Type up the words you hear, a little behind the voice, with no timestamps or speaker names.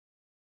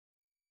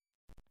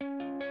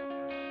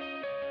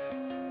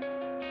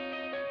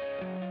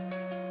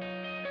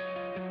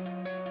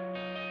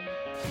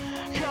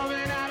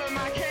Coming out of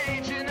my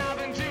cage and I've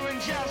been doing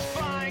just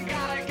fine.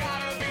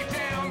 Gotta be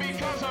down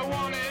because I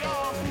want it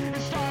all.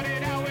 It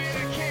started out with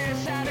a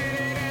kiss, how did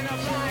it end up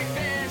like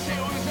this? It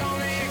was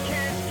only a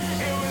kiss,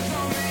 it was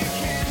only a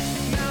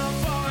kiss. Now I'm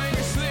falling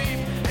asleep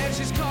and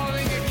she's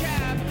calling a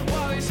cab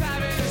while he's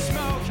having a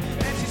smoke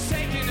and she's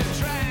taking a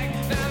drag.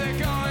 Now they're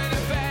going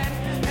to bed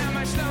and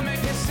my stomach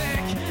is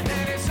sick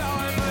and it's all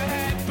in my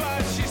head,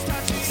 but she's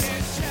touching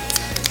his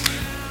chest.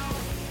 Now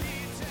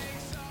he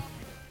takes off.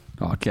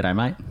 Oh, g'day,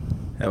 mate.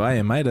 How are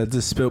you, mate? I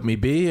just spilt me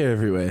beer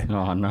everywhere.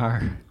 Oh, no.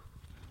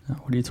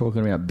 What are you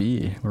talking about,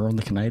 beer? We're on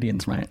the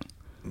Canadians, mate.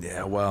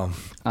 Yeah, well,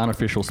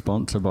 Unofficial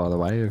sponsor, by the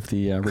way, of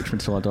the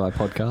Richmond Till I Die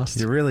podcast.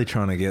 you're really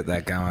trying to get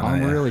that going, I'm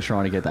aren't you? really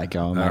trying to get that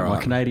going, mate. All My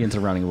right. Canadians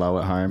are running low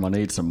at home. I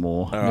need some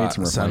more. All I need right,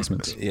 some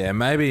replacements. yeah,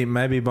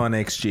 maybe by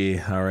next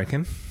year, I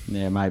reckon.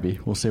 Yeah, maybe.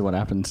 We'll see what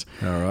happens.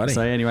 Alrighty.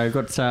 So anyway, we've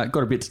got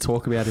a bit to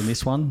talk about in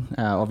this one.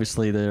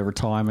 Obviously, the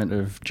retirement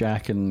of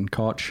Jack and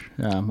Koch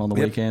on the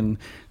Yep. weekend,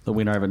 the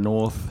win over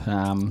North,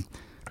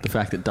 the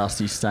fact that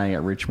Dusty's staying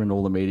at Richmond,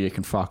 all the media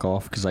can fuck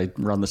off because they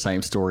run the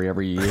same story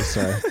every year.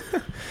 So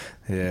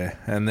Yeah,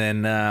 and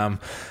then,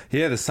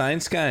 the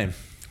Saints game.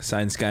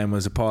 Saints game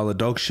was a pile of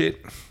dog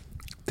shit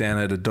down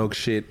at a dog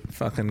shit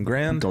fucking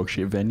ground. dog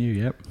shit venue,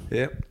 yep.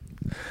 Yep.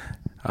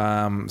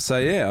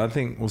 I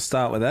think we'll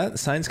start with that. The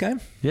Saints game?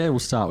 Yeah, we'll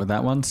start with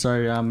that one.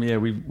 So,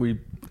 we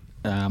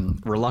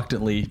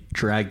reluctantly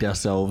dragged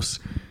ourselves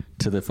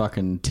to the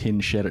fucking tin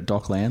shed at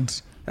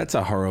Docklands. That's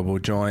a horrible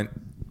joint.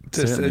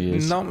 Just Certainly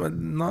is.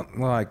 not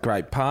like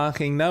great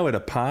parking. Nowhere to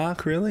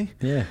park, really.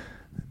 Yeah.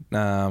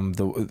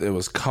 It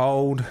was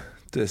cold.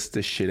 Just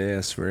the shit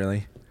ass,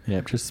 really.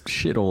 Yeah, just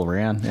shit all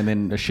around. And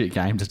then a shit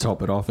game to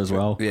top it off as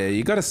well. Yeah,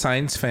 you got a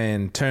Saints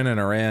fan turning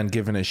around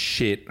giving a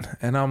shit,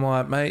 and I'm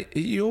like, mate,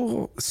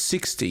 you're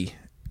 60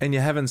 and you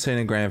haven't seen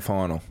a grand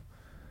final.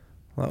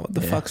 Like, what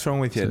the Yeah. fuck's wrong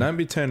with you? So- Don't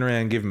be turning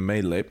around giving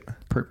me lip.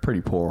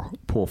 Pretty poor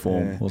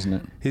form, Yeah. wasn't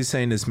it? He's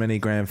seen as many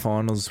grand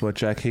finals as what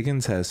Jack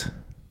Higgins has.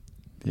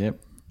 Yep.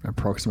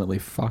 Approximately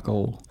fuck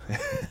all.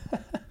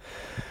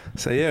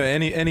 So yeah,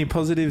 any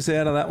positives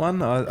out of that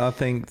one? I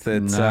think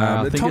that No,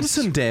 I think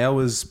Thompson Dow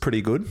was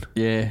pretty good.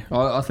 Yeah,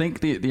 I think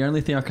the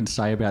only thing I can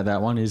say about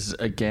that one is,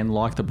 again,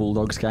 like the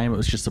Bulldogs game, it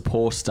was just a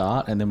poor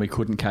start and then we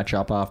couldn't catch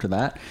up after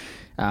that.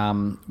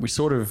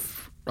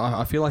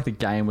 I feel like the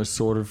game was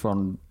sort of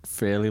on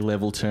fairly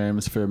level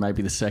terms for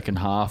maybe the second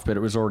half, but it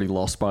was already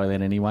lost by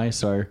then anyway.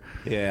 So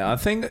Yeah, I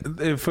think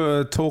if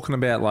we're talking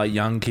about like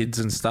young kids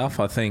and stuff,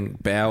 I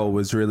think Bauer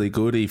was really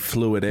good. He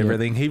flew at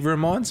everything. He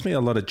reminds me a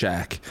lot of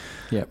Jack.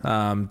 Yep.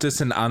 Just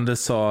an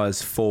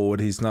undersized forward.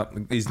 He's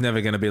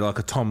never going to be like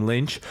a Tom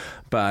Lynch,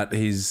 but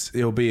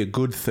he'll be a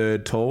good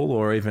third tall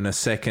or even a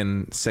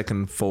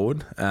second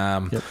forward.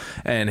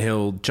 And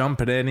he'll jump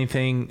at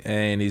anything,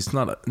 and he's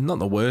not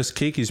the worst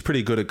kick. He's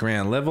pretty good at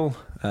ground level.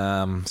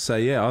 I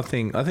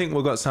think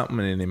we've got something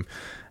in him,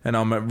 and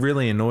I'm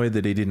really annoyed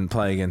that he didn't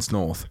play against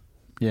North.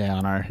 Yeah,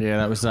 I know. Yeah,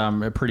 that was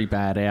a pretty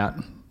bad out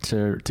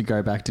to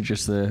go back to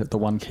just the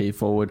one key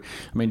forward.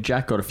 I mean,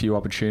 Jack got a few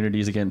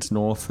opportunities against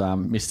North,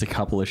 missed a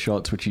couple of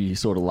shots, which he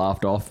sort of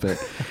laughed off. But,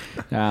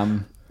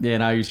 he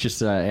was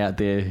just out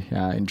there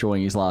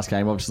enjoying his last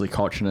game. Obviously,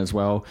 Cochin as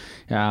well.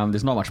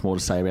 There's not much more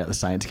to say about the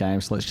Saints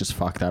game, so let's just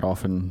fuck that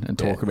off and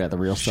talk about the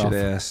real stuff.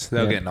 Shit ass.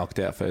 They'll Yeah. get knocked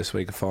out first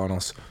week of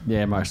finals.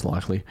 Yeah, most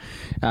likely.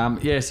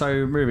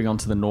 So moving on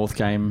to the North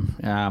game.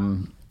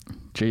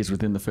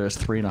 Within the first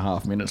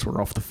 3.5 minutes, we're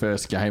off the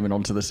first game and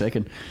onto the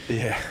second.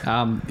 Yeah.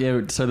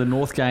 So the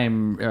North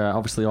game,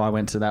 obviously I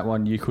went to that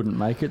one. You couldn't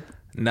make it.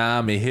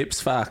 Nah, my hip's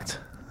fucked.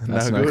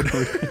 That's no no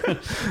good.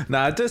 No,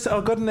 I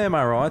got an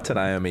MRI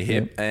today on my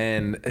hip,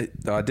 and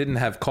I didn't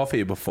have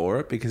coffee before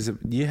it because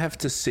you have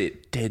to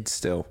sit dead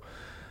still.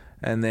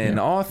 And then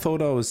I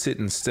thought I was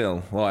sitting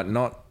still, like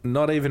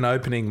not even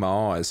opening my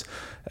eyes.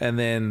 And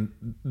then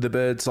the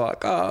bird's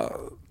like,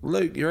 "Oh,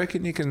 Luke, you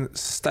reckon you can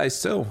stay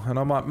still?" And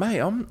I'm like, "Mate,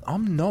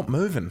 I'm not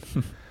moving."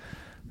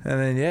 And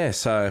then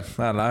so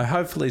I don't know.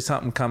 Hopefully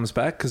something comes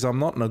back because I'm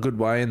not in a good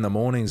way in the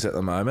mornings at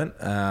the moment.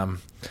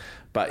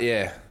 But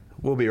yeah,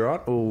 we'll be right.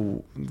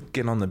 We'll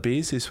get on the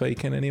beers this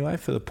weekend anyway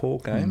for the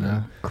Port game.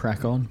 And,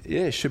 crack on.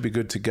 Yeah, it should be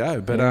good to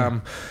go. But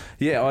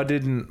Yeah. I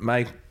didn't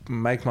make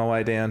my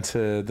way down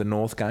to the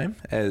North game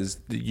as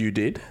you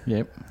did.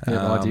 Yep,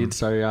 I did.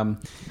 So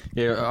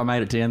I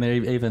made it down there.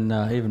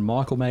 Even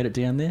Michael made it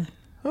down there.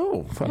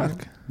 Oh,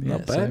 fuck. Yeah,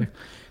 Not bad.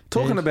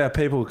 Talking about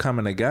people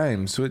coming to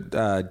games, with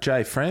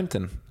Jay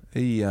Frampton,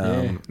 he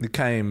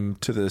came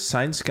to the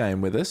Saints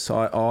game with us.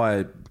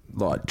 I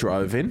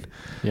drove in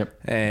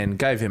and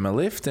gave him a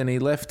lift, and he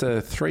left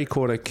a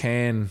 3/4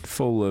 can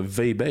full of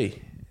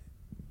VB.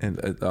 And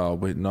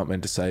we're not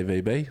meant to say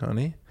VB on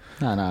here.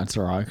 No, it's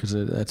all right because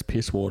that's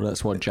piss water.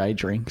 That's what Jay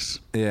drinks.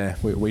 Yeah,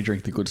 we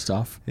drink the good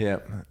stuff. yeah.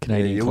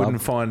 Canadian you club.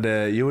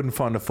 wouldn't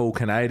find a full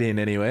Canadian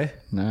anywhere.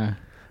 No.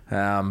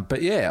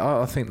 But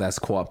I think that's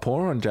quite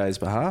poor on Jay's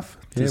behalf.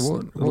 Yeah, Just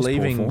what was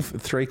leaving poor for?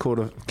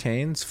 3/4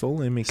 cans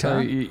full in my So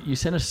car. you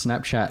sent a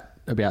Snapchat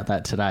about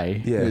that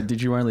today. Yeah.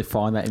 Did you only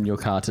find that in your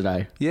car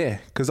today? Yeah,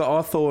 because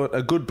I thought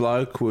a good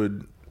bloke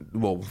would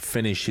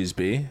finish his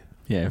beer.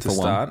 Yeah, to for one.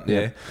 start, Yeah.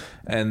 yeah,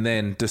 and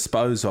then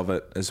dispose of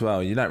it as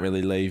well. You don't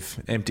really leave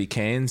empty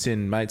cans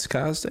in mates'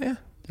 cars, do you?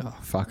 Oh,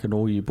 fucking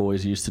all you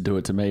boys used to do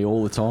it to me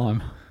all the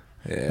time.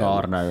 Yeah, Oh,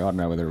 I don't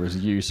know whether it was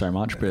you so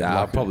much, but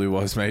Nah, it probably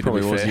was me.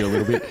 probably to be was fair. you a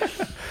little bit.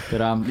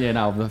 But yeah,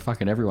 no,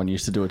 fucking everyone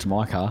used to do it to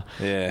my car.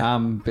 Yeah.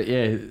 But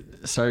yeah,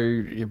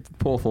 so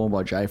poor form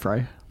by Jay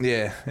Frey.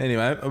 Yeah.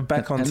 Anyway,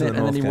 back onto the And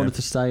North then he game. wanted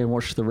to stay and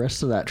watch the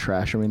rest of that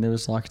trash. I mean, there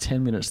was like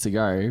 10 minutes to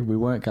go. We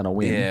weren't going to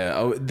win.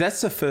 Yeah,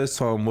 that's the first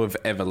time we've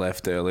ever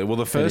left early. Well,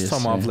 the first is,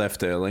 time I've yeah.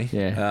 left early.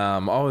 Yeah.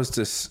 I was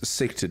just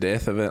sick to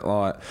death of it,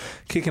 like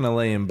kicking a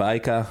Liam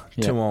Baker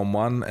Yeah.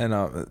 2-on-1,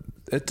 and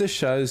it just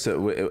shows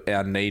that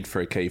our need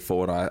for a key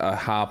forward. I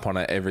harp on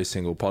it every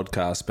single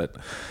podcast, but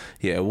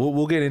yeah,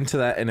 we'll get into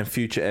that in a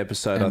future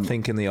episode. I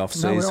think in the off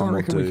No, season I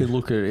reckon we'll we do. could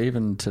look at,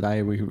 even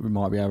today, we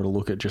might be able to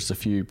look at just a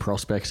few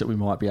prospects that we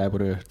might be able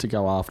to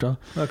go after.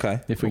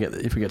 Okay. If we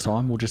get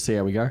time, we'll just see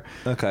how we go.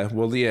 Okay.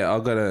 Well, yeah,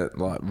 I've got to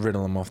like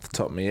riddle them off the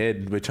top of my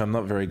head, which I'm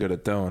not very good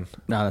at doing.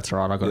 No, that's all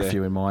right. I've got Yeah. a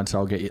few in mind, so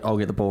I'll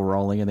get the ball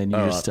rolling, and then you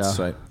All just right,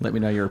 sweet. let me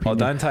know your Oh, opinion.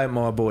 don't take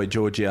my boy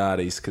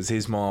Georgiades because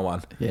he's my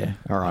one. Yeah.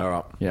 All right. All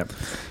right. Yep.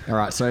 All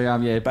right. So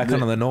yeah, Back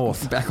onto the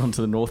North. Back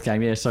onto the North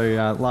game. Yeah.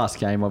 So last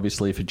game,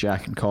 obviously for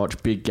Jack and Koch,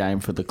 big game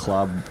for the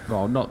club.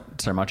 Well, not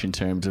so much in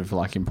terms of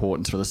like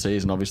importance for the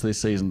season. Obviously, the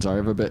season's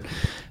over, but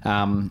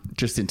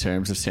just in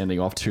terms of sending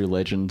off two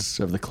legends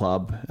of the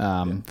club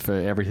for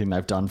everything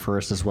they've done for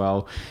us as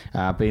well.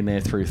 Been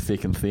there through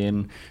thick and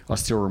thin. I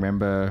still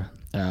remember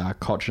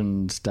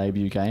Cochin's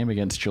debut game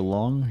against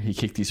Geelong. He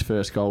kicked his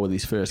first goal with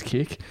his first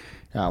kick.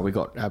 We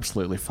got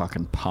absolutely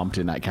fucking pumped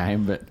in that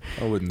game, but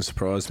I wouldn't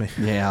surprise me.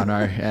 yeah, I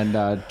know.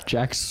 And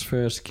Jack's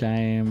first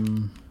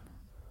game,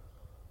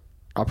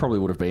 I probably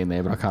would have been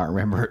there, but I can't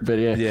remember it. But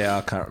yeah, Yeah,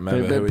 I can't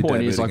remember. who The he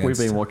point is, debuted like, we've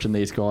against. been watching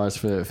these guys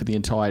for the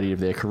entirety of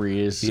their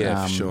careers.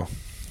 Yeah, for sure.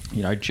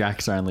 You know,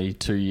 Jack's only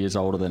 2 years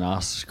older than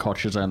us.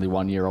 Koch is only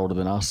 1 year older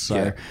than us. So,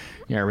 Yeah.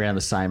 you know, around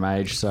the same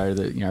age. So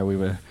that, you know, we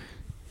were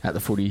at the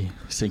footy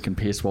sinking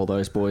piss while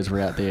those boys were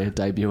out there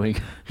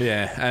debuting.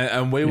 Yeah,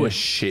 and we were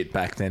shit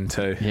back then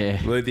too. Yeah.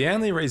 Well, the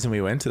only reason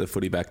we went to the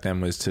footy back then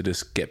was to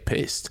just get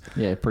pissed.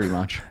 Yeah, pretty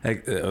much.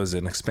 It was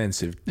an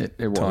expensive It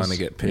time was. to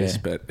get pissed,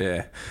 Yeah. but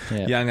yeah.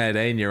 Yeah. Young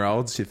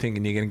 18-year-olds, you're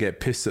thinking you're going to get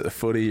pissed at the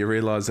footy, you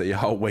realise that your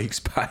whole week's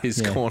pay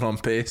is Yeah. gone on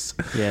piss.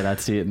 Yeah,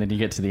 that's it. And then you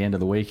get to the end of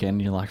the weekend,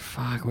 and you're like,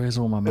 "Fuck, where's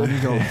all my money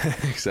gone?"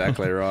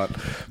 Exactly right.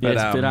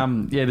 Yes, but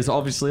yeah, there's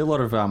obviously a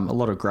lot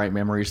of great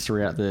memories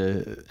throughout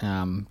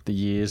the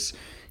years.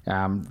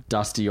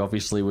 Dusty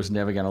obviously was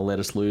never going to let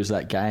us lose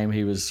that game.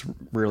 He was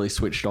really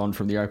switched on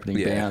from the opening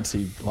Yeah. bounce.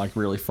 He like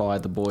really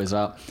fired the boys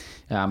up.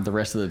 The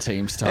rest of the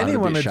team started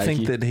anyone a bit would shaky.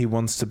 think that he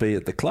wants to be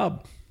at the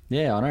club.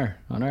 Yeah, I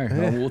know.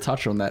 We'll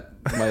touch on that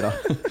later.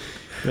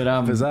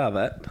 But Bizarre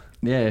that.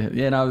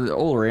 yeah, no,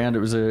 all around it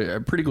was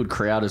a pretty good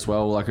crowd as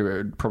well. Like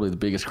probably the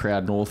biggest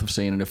crowd North have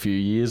seen in a few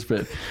years.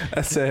 But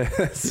That's Yeah.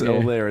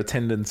 all their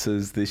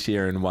attendances this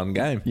year in one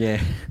game. yeah,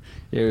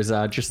 it was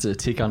just a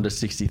tick under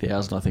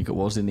 60,000, I think it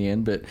was in the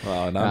end. But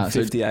Oh, no,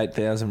 so-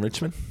 58,000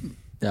 Richmond.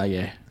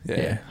 Yeah,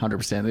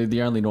 100%.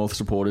 The only North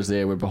supporters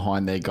there were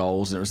behind their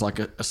goals, and it was like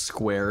a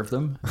square of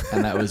them,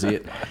 and that was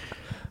it.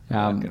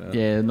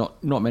 Yeah,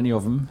 not many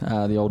of them,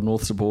 the old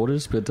North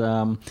supporters, but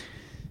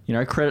you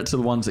know, credit to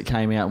the ones that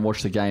came out and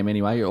watched the game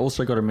anyway. You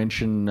also got to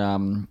mention,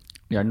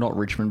 you know, not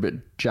Richmond, but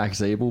Jack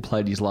Zeeble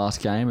played his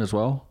last game as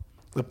well.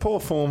 The poor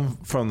form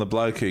from the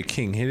bloke who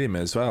King hit him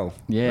as well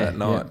Yeah, that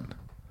night.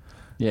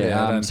 Yeah,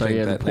 Yeah, I don't so think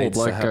yeah, the that poor needs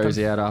to bloke goes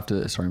happen. out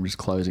after. Sorry, I'm just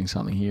closing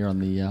something here on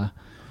the.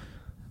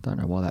 Don't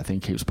know why that thing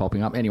keeps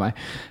popping up. Anyway,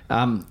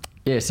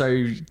 yeah.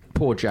 So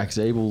poor Jack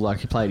Zeeble, like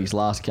he played his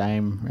last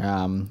game.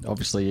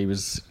 Obviously, he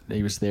was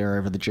there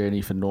over the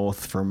journey for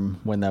North from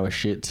when they were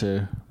shit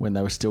to when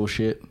they were still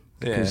shit.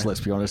 Because Yeah. let's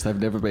be honest, they've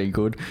never been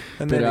good.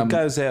 And But, then he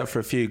goes out for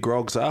a few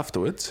grogs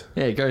afterwards.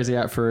 yeah, he goes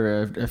out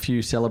for a few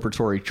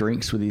celebratory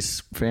drinks with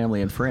his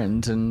family and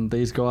friends, and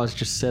these guys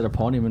just set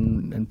upon him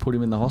and put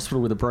him in the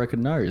hospital with a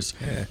broken nose.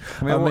 Yeah.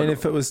 I I mean, mean, what-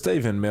 if it was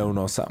Stephen Milne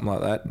or something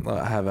like that,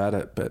 like, have at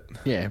it. But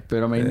Yeah,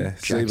 but I mean, yeah,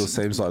 Zeeble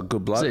seems like a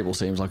good bloke. Zeeble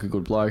seems like a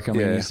good bloke. I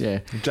mean, Yeah. he's, yeah.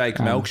 Jake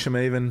Melksham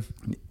even.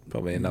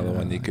 Probably another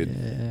one you could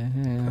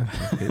Yeah.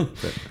 hit.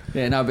 But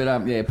Yeah, no,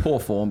 but yeah, poor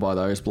form by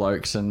those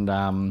blokes, and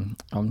I'm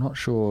not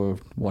sure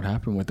what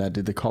happened with that.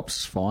 Did the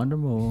cops find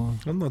them, or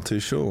I'm not too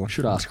sure.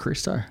 should ask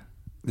Christo?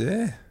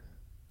 Yeah.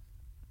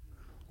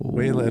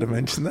 Were you allowed to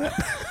mention that?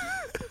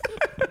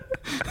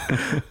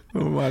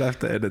 We might have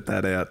to edit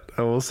that out.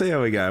 Oh, we'll see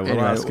how we go. We'll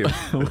Anyway, ask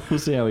him. we'll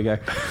see how we go.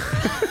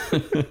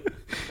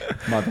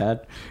 My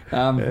bad.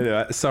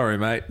 Anyway, sorry,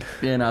 mate.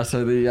 Yeah, no.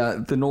 So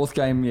the North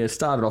game,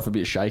 started off a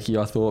bit shaky,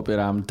 I thought,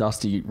 but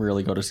Dusty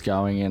really got us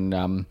going, and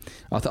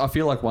I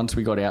feel like once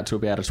we got out to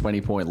about a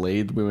 20-point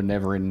lead, we were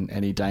never in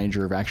any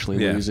danger of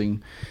actually Yeah.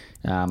 losing.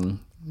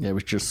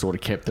 we just sort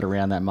of kept it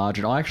around that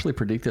margin. I actually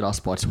predicted us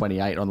by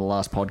 28 on the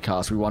last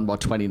podcast. We won by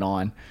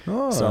 29.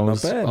 Oh, so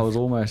not bad. I was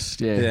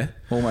almost,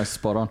 almost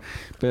spot on.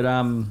 But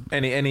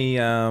any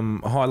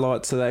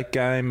highlights of that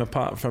game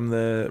apart from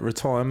the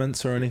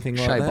retirements or anything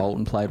like Shea that?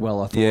 Bolton played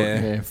well, I thought.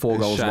 Yeah. 4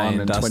 goals Shea won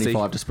and and Dusty.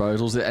 25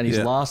 disposals. And his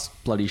Yeah.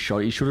 last bloody shot,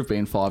 he should have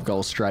been 5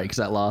 goals straight because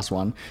that last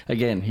one,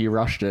 again, he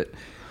rushed it.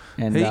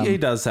 And He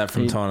does that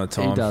from time to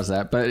time. He does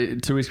that,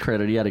 but to his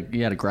credit, he had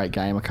a great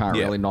game. I can't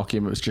Yeah. really knock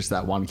him. It was just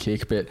that one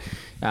kick, but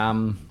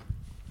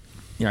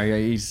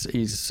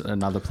he's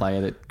another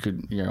player that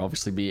could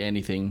obviously be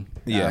anything.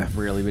 Yeah.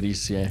 Really, but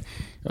he's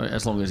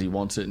as long as he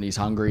wants it and he's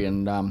hungry,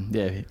 and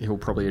he'll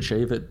probably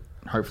achieve it.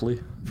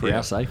 Hopefully for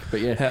our sake,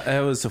 but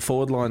How was the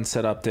forward line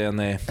set up down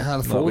there?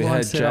 the forward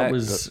line setup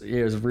was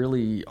it was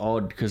really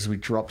odd because we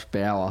dropped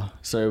Bauer,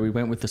 so we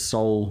went with the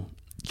sole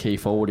key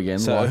forward again.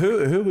 So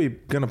who are we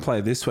going to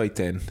play this week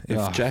then?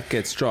 If Jack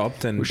gets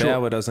dropped and sure.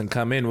 Bauer doesn't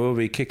come in, we'll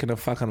be kicking a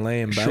fucking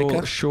Liam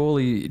Baker.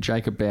 Surely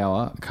Jacob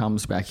Bauer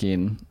comes back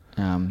in.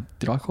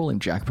 Did I call him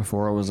Jack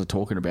before? I was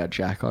talking about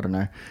Jack. I don't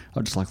know.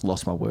 I just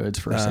lost my words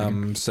for a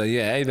second. So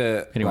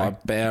either Anyway.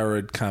 Bauer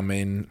would come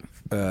in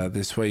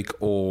this week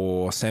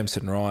or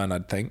Samson Ryan,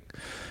 I'd think.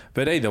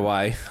 But either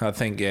way, I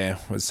think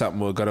it's something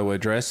we've got to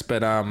address.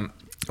 But I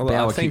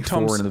Bauer think kicked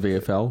 4 in the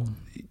VFL.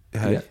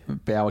 Hey? Yeah,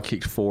 Bauer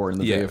kicked 4 in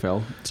the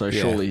VFL, so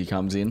surely he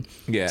comes in.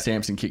 Yeah.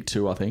 Samson kicked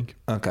 2, I think.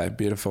 Okay,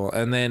 beautiful.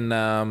 And then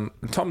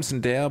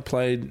Thompson Dow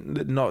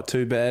played not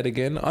too bad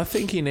again. I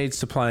think he needs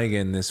to play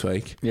again this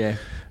week. Yeah.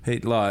 He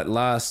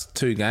last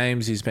 2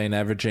 games he's been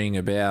averaging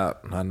about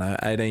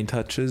 18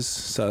 touches,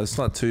 so it's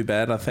not too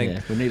bad. I think.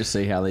 Yeah, we need to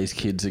see how these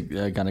kids are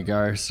going to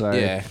go. So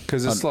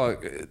Because it's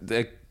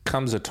there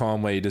comes a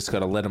time where you just got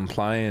to let them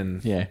play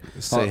and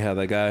see how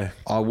they go.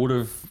 I would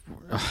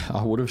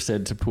have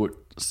said to put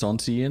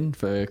Sonsi in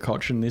for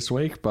Cochin this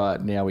week,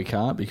 but now we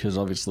can't because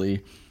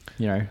obviously,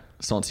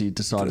 Sonsi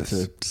decided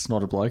to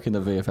snot a bloke in the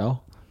VFL.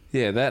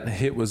 Yeah, that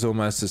hit was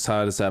almost as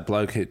hard as that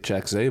bloke hit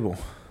Jack Zeeble.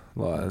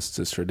 It's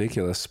just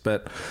ridiculous.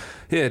 But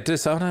I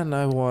don't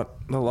know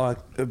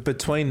what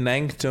between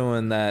Nank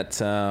doing that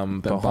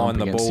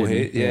behind the against ball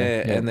Sydney.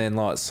 hit, and then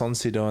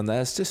Sonsi doing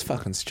that, it's just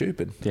fucking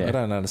stupid. Yeah. I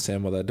don't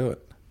understand why they do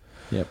it.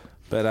 Yep.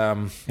 But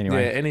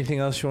Anyway. anything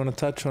else you want to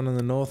touch on in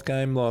the North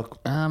game?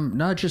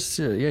 No, just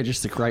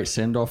a great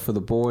send off for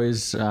the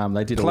boys.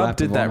 They did a Club lap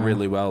did of that honour.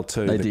 really well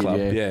too. They the did, club,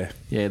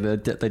 yeah.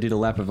 They did a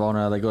lap of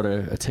honour. They got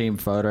a team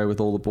photo with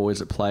all the boys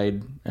that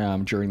played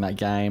during that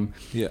game.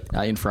 Yeah.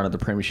 In front of the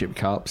Premiership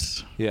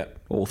Cups. Yeah.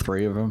 All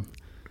 3 of them.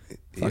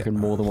 Yeah. Fucking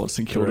more than what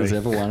St Kilda's 3.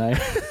 ever won, eh?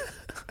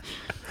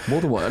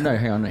 More than what? No,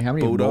 hang on. How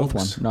many have North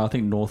won? Bulldogs. No, I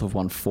think North have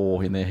won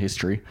 4 in their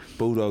history.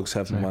 Bulldogs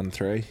haven't won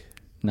 3.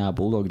 Nah,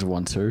 Bulldogs have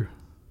won 2.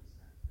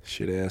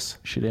 Shit ass.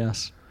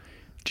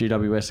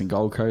 GWS and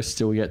Gold Coast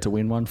still yet to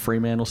win one.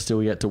 Fremantle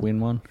still yet to win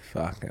one.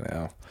 Fucking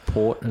hell.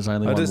 Port has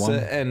only won one.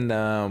 And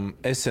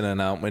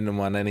Essendon aren't winning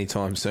one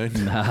anytime soon.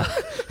 Nah.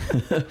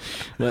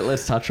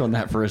 Let's touch on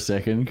that for a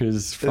second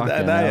because They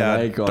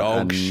are got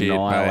dog shit, mate.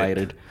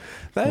 annihilated.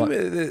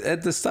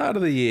 At the start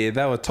of the year,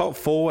 they were top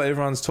 4.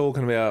 Everyone's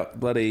talking about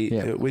bloody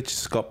which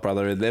Scott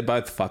brother. They're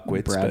both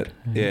fuckwits. Brad.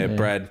 But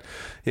Brad.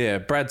 Yeah,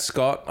 Brad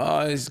Scott.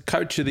 Oh, he's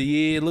coach of the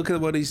year. Look at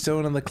what he's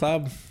doing in the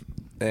club.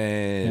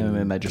 And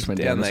then they just went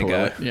down the they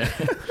toilet. go. Yeah.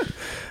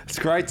 It's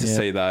great to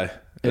see though.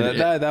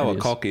 They were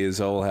cocky as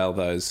all hell.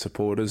 Those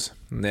supporters.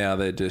 Now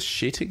they're just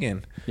shit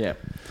again. Yeah.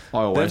 I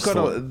always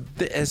thought...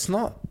 It's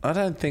not. I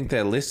don't think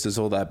their list is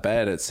all that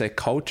bad. It's their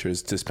culture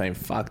has just been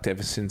fucked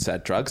ever since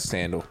that drug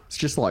scandal. It's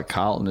just like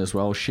Carlton as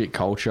well. Shit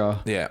culture.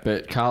 Yeah.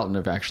 But Carlton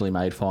have actually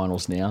made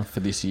finals now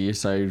for this year.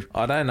 So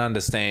I don't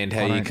understand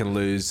how you can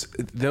lose.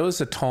 There was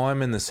a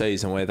time in the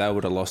season where they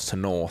would have lost to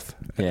North.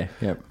 yeah.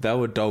 Yep. They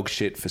were dog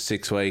shit for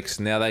 6 weeks.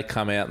 Now they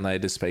come out and they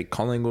just beat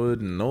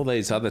Collingwood and all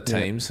these other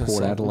teams. It's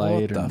Port like,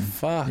 Adelaide. What the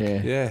fuck?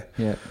 Yeah.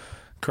 Yeah.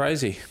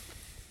 Crazy.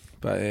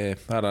 But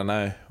I don't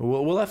know.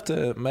 We'll have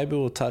to, maybe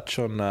we'll touch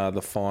on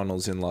the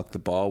finals in like the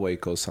bye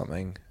week or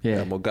something. Yeah.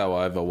 And we'll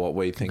go over what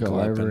we think Go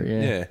will over happen.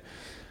 it,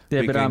 yeah.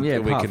 We but can, we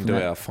we can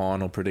do our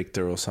final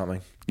predictor or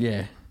something.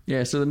 Yeah.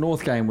 Yeah, so the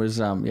North game was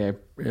it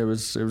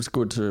was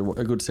good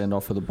a good send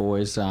off for the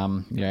boys.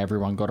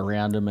 Everyone got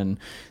around them and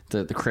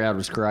the crowd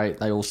was great.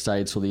 They all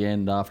stayed till the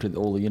end after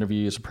all the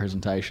interviews,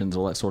 presentations,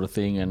 all that sort of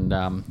thing, and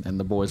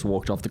the boys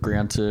walked off the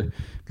ground to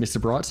Mr.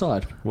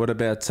 Brightside. What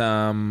about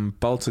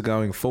Bolter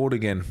going forward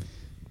again?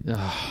 Not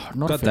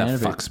God, a fan that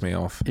of it. fucks me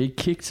off. He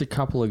kicked a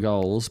couple of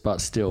goals, but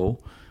still,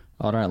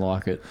 I don't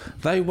like it.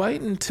 They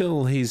wait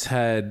until he's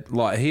had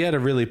he had a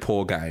really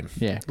poor game.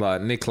 Yeah.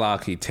 Like Nick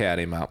Larkey towed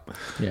him up.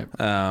 Yeah.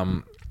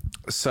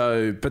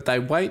 But they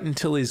wait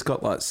until he's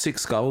got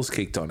 6 goals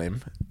kicked on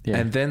him,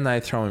 and then they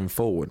throw him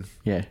forward.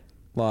 Yeah.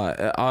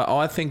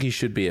 I think he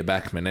should be a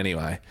backman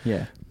anyway.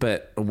 Yeah.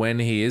 But when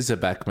he is a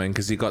backman,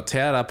 because he got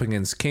towed up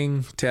against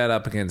King, towed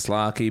up against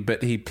Larkey,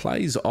 but he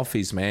plays off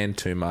his man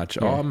too much.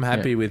 Yeah, I'm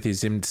happy with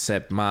his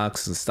intercept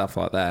marks and stuff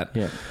like that.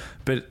 Yeah.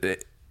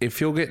 But if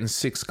you're getting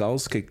 6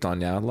 goals kicked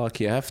on you, like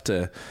you have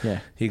to, Yeah.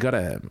 you got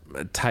to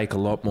take a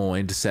lot more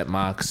intercept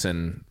marks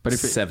than But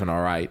if it- 7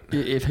 or 8.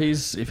 If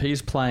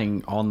he's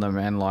playing on them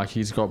and like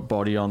he's got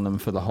body on them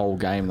for the whole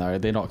game though,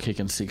 they're not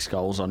kicking 6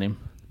 goals on him.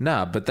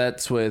 No, but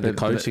that's where the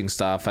coaching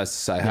staff has to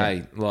say,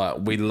 hey, like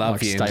we love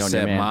Like, you stay on your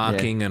intercept man.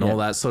 marking Yeah, and yeah. all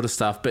that sort of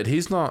stuff. But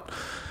he's not.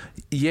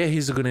 Yeah,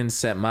 he's a good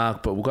intercept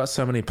mark, but we've got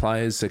so many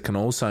players that can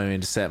also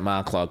intercept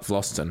mark like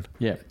Vlosten.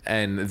 Yeah.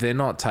 And they're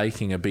not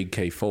taking a big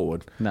key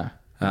forward. No.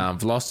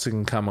 Vlosten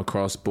can come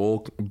across,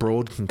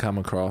 Broad can come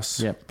across.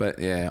 Yep. But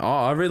yeah,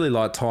 I really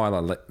like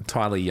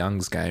Tyler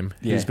Young's game.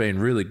 Yeah. He's been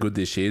really good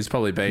this year. He's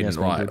probably been has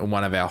been like good.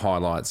 one of our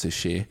highlights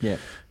this year. Yep.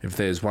 If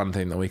there's one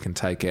thing that we can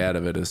take out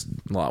of it is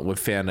like we've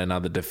found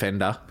another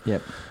defender.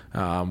 Yep.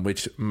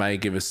 Which may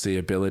give us the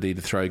ability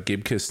to throw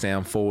Gibcus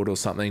down forward or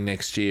something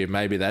next year.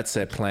 Maybe that's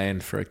their plan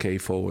for a key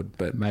forward,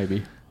 but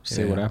Maybe.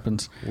 See Yeah. what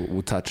happens.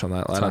 we'll touch on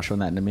that later. Touch on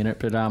that in a minute.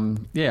 But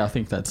yeah, I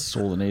think that's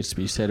all that needs to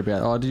be said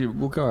about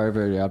we'll go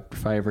over our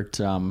favourite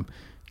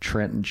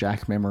Trent and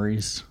Jack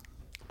memories.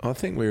 I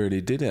think we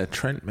already did our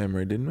Trent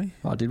memory, didn't we?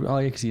 Oh, did we? Oh,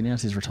 yeah, because he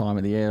announced his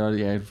retirement. Yeah,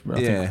 I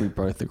think we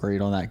both agreed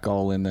on that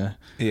goal in the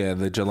Yeah,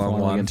 the Geelong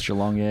final one. against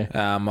Geelong,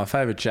 yeah. My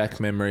favourite Jack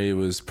memory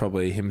was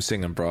probably him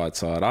singing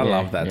Brightside. I Yeah,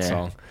 love that yeah.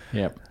 song.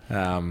 Yep.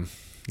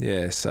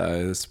 Yeah,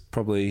 so it's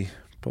probably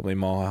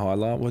my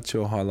highlight. What's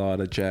your highlight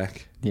of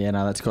Jack? Yeah,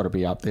 no, that's got to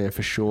be up there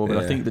for sure. But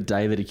I Yeah. think the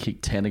day that he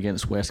kicked 10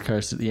 against West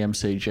Coast at the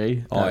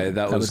MCG. Oh, yeah,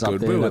 that was up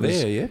good. We were That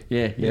was- there, yeah?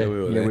 Yeah, Yeah, we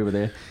were there. we were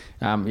there.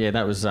 Yeah,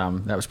 that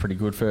was pretty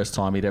good. First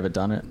time he'd ever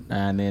done it.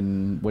 And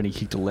then when he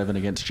kicked 11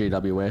 against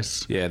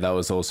GWS. Yeah, that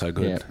was also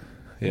good.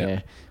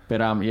 Yeah.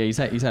 But yeah, he's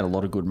had a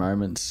lot of good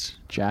moments,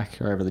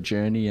 Jack, over the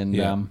journey, and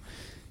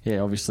Yeah.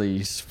 obviously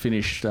he's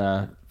finished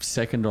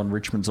second on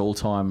Richmond's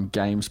all-time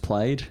games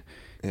played,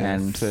 Yeah,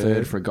 and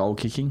third for goal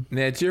kicking.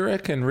 Now, do you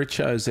reckon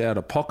Richo's out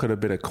of pocket a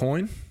bit of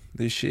coin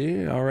this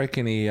year? I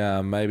reckon he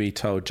maybe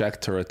told Jack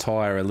to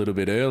retire a little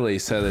bit early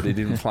so that he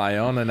didn't play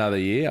on another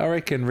year. I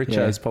reckon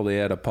Richo's probably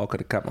out of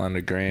pocket a couple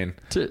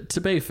 $100,000.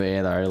 To be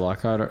fair though,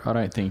 like I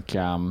don't think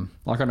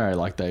like I know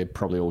like they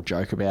probably all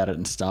joke about it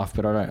and stuff,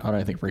 but I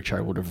don't think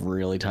Richo would have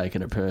really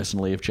taken it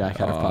personally if Jack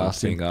had have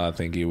passed him. I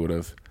think he would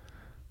have.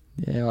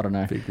 Yeah, I don't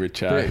know. Big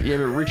Richo. But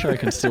Richo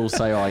can still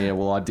say, "Oh yeah,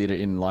 well I did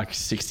it in like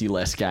 60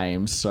 less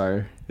games."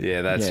 So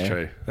Yeah, that's Yeah,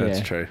 true. That's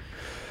yeah. true.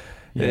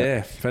 Yeah.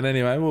 Yeah, but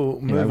anyway,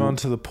 we'll move on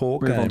to the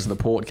Port move game. on to the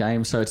Port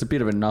game. So it's a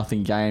bit of a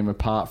nothing game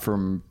apart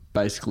from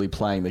basically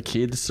playing the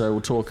kids. So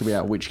we'll talk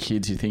about which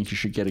kids you think you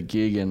should get a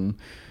gig and.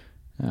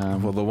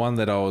 Well, the one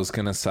that I was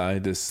going to say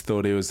just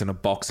thought he was in a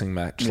boxing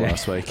match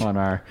last week. I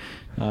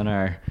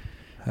know.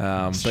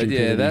 But Stupidity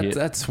yeah, hit.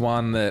 that's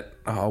one that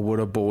I would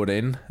have bought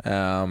in.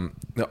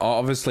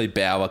 Obviously,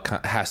 Bauer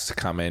has to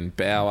come in.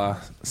 Bauer,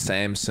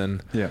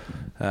 Samson. Yeah.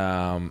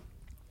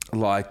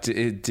 Like, do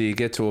you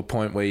get to a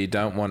point where you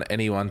don't want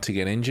anyone to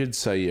get injured,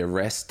 so you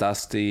rest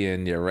Dusty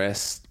and you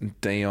rest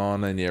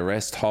Dion and you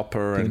rest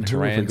Hopper and Who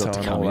have we Taranto got to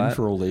and come all in that?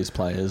 for all these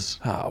players?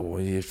 Oh, well,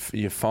 you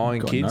fine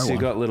Got kids. no You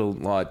one. got little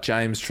like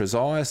James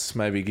Trezise.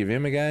 Maybe give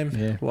him a game.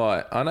 Yeah.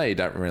 Like, I know you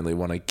don't really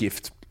want to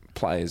gift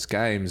players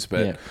games,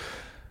 but Yeah.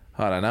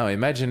 I don't know.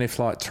 Imagine if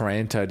like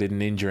Taranto did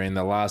an injury in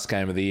the last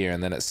game of the year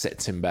and then it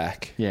sets him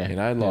back. Yeah. You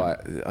know,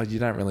 like you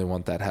don't really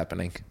want that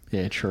happening.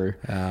 Yeah, true.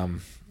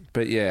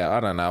 But yeah, I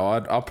don't know.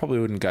 I probably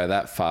wouldn't go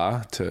that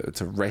far to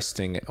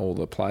resting all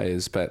the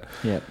players, but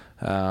Yep.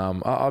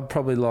 I'd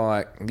probably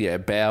like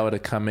Bauer to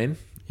come in.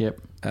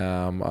 Yep.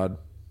 I'd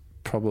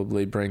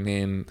probably bring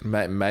in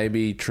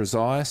maybe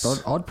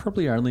Trezise. I'd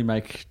probably only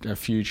make a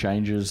few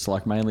changes,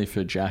 like mainly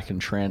for Jack and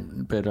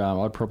Trent, but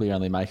I'd probably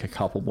only make a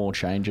couple more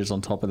changes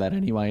on top of that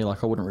anyway.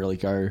 Like I wouldn't really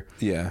go.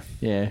 Yeah.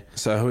 Yeah.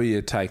 So who are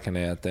you taking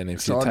out then?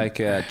 If So you I'd- take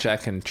out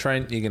Jack and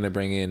Trent, you're going to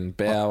bring in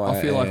Bauer. I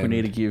feel like we and-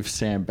 need to give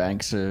Sam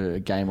Banks a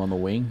game on the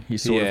wing.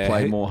 He's sort Yeah, of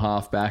played he- more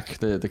halfback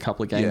the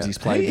couple of games he's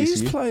played He's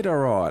this year. played all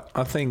right.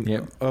 I think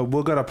Yep.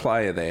 we've got a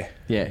player there.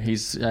 Yeah,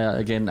 he's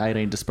again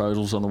 18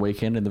 disposals on the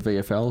weekend in the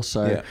VFL.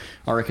 So Yeah.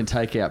 I reckon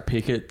take out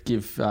Pickett,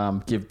 give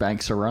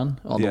Banks a run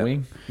on the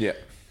wing. Yeah.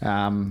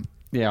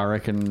 I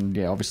reckon.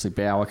 Yeah, obviously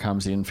Bauer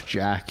comes in for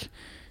Jack.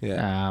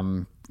 Yeah.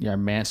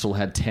 Mansell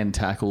had 10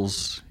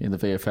 tackles in the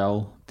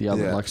VFL. The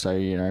other,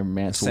 Yeah.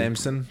 Mansell.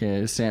 Samson.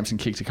 Yeah, Samson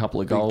kicked a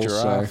couple of Big goals.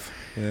 giraffe.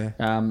 So,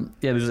 Yeah.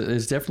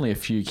 there's definitely a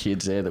few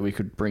kids there that we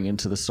could bring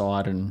into the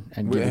side and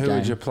give a Who game.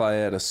 would you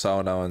play out of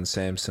Soldo and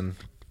Samson?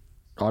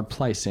 I'd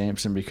play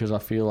Samson because I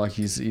feel like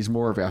he's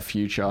more of our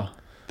future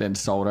than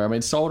Soldo. I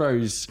mean,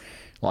 Soldo's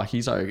like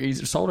he's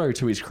Soldo,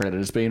 to his credit,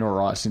 has been all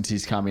right since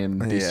he's come in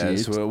this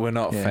Yes, year. we're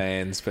not Yeah.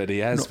 fans, but he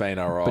has been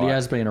all right. But he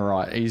has been all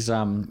right. He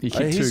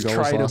kicked He's 2 goals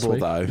last tradable week.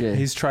 though. Yeah.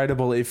 He's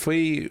tradable. If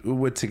we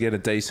were to get a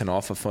decent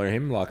offer for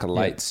him, like a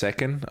late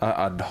second,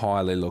 I'd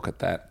highly look at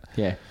that.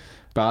 Yeah,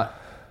 but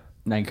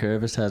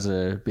Nankervis has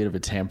a bit of a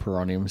temper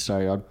on him,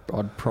 so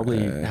I'd probably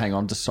hang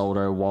on to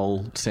Soldo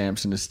while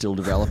Samson is still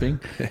developing,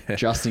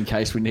 just in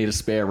case we need a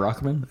spare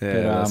ruckman. Yeah,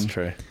 But, that's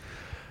true.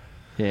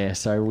 Yeah,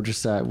 so we'll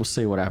just we'll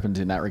see what happens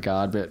in that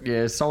regard. But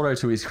yeah, Soldo,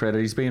 to his credit,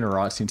 he's been all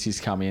right since he's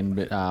come in.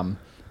 But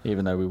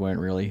even though we weren't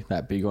really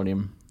that big on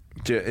him.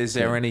 Is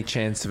there any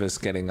chance of us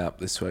getting up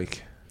this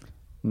week?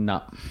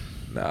 No.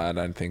 No, I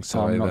don't think so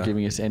I'm either. not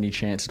giving us any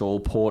chance at all.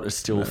 Port is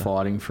still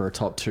fighting for a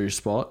top 2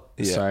 spot,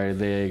 so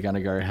they're going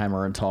to go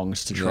hammer and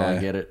tongs to try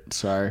and get it.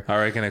 So I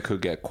reckon it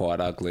could get quite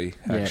ugly,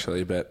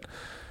 actually, but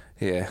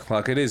yeah,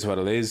 like it is what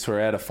it is. We're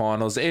out of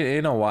finals.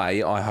 In a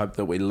way, I hope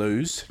that we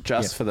lose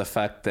just for the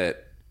fact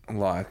that,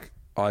 like,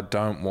 I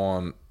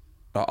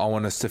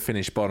want us to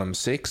finish bottom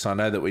 6. I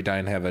know that we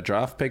don't have a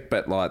draft pick,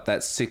 but like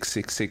that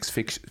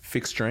 6-6-6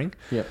 fixturing.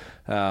 Yep.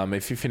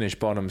 If you finish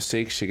bottom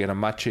 6, you get a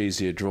much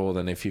easier draw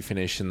than if you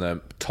finish in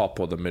the top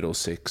or the middle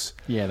 6.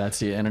 Yeah,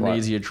 that's it. And an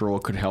easier draw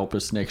could help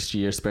us next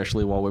year,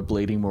 especially while we're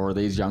bleeding more of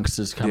these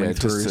youngsters coming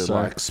through. Just to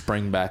like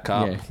spring back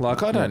up. Yeah.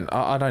 Like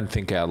I don't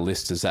think our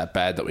list is that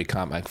bad that we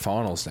can't make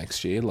finals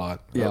next year. Like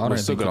we've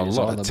still got a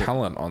lot of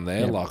talent on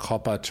there, like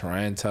Hopper,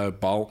 Taranto,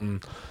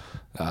 Bolton.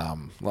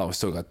 Well, we've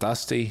still got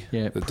Dusty.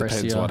 Yeah, it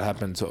depends what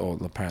happens. Or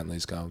apparently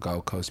he's going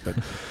Gold Coast, but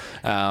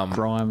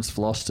Grimes,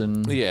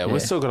 Floston. Yeah,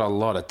 we've still got a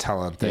lot of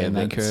talent there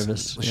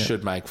that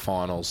should make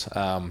finals.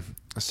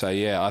 So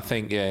yeah, I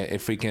think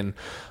if we can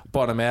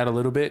bottom out a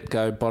little bit,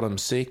 go bottom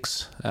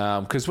 6,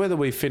 because whether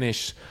we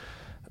finish,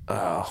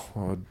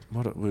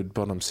 what would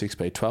bottom 6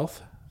 be? 12th.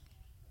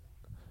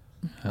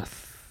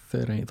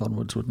 13th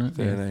onwards, wouldn't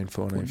it? 13,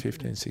 14,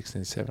 15,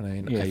 16,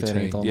 17, 18.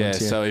 13th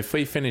onwards, So if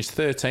we finish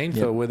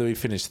 13th or whether we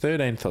finish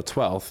 13th or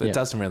 12th, it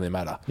doesn't really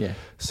matter. Yeah.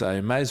 So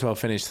you may as well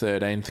finish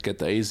 13th, get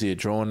the easier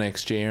draw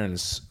next year and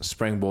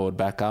springboard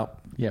back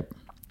up. Yep.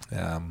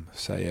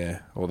 So yeah,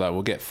 although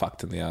we'll get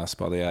fucked in the ass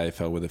by the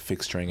AFL with a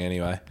fixturing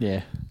anyway.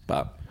 Yeah.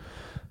 But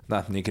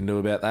nothing you can do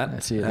about that.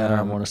 That's it. They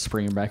don't want to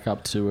spring back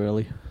up too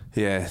early.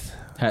 Yeah.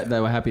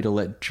 They were happy to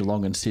let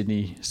Geelong and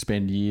Sydney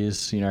spend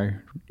years,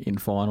 in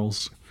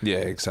finals. Yeah,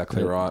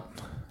 exactly right.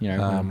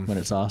 When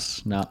it's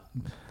us,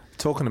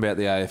 Talking about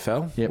the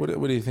AFL, Yep.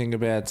 what do you think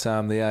about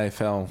the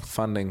AFL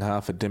funding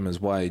half a Dimmer's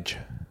wage?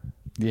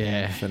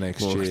 Yeah, for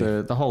next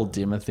year. The whole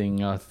Dimmer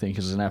thing, I think,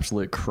 is an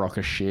absolute crock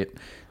of shit.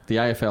 The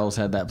AFL's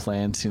had that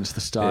plan since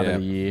the start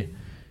of the year.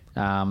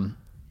 Dimmer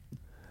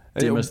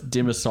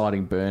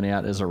citing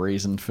burnout as a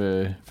reason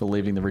for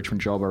leaving the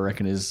Richmond job, I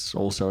reckon, is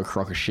also a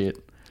crock of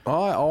shit.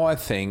 I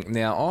think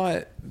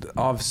now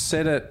I've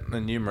said it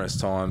numerous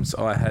times.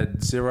 I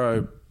had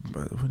zero.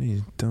 What are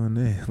you doing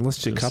there?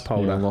 Lost your cup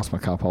holder. Yeah, I lost my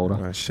cup holder.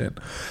 Oh shit.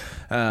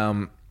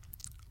 Dimmer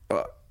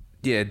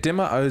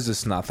owes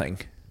us nothing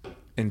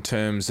in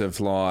terms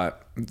of like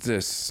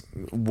this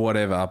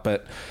whatever,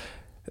 but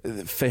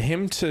for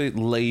him to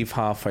leave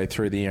halfway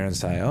through the year and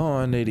say, "Oh,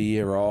 I need a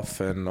year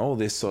off," and all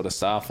this sort of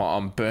stuff,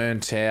 I'm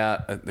burnt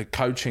out. The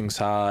coaching's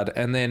hard,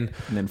 and then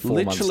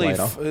 4 months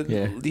later,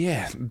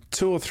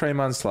 2 or 3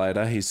 months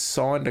later, he's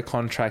signed a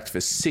contract for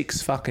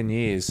 6 fucking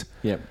years.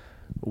 Yep.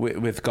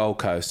 With Gold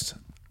Coast,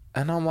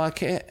 and I'm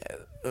like, are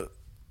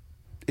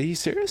you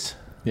serious?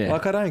 Yeah.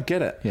 Like I don't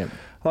get it. Yep.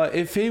 Like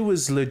if he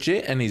was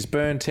legit and he's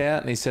burnt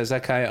out and he says,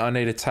 "Okay, I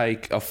need to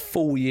take a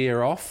full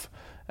year off."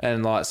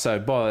 And like, so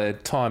by the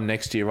time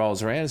next year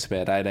rolls around, it's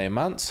about 18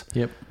 months.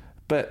 Yep.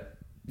 But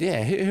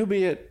yeah, he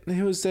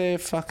was there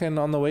fucking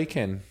on the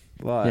weekend.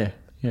 Like,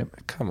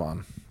 come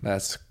on,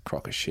 that's a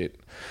crock of shit.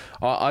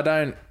 I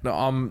don't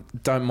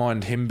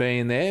mind him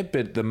being there,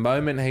 but the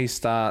moment he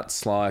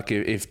starts, like,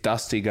 if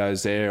Dusty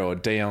goes there or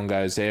Dion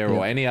goes there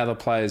or any other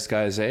players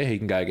goes there, he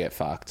can go get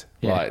fucked.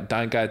 Yeah. Like,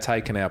 don't go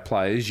taking our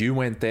players. You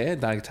went there,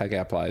 don't take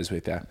our players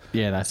with you.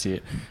 Yeah, that's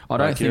it. I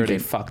don't think you already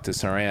fucked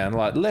us around.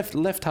 Like,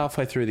 left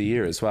halfway through the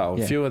year as well.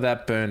 Yeah. If you were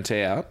that burnt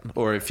out,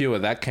 or if you were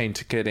that keen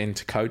to get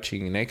into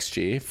coaching next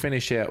year,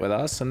 finish out with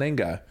us and then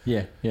go.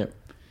 Yeah, yep.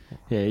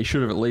 Yeah, he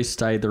should have at least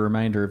stayed the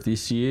remainder of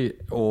this year,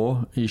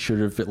 or he should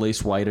have at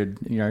least waited,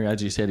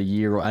 as you said, a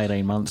year or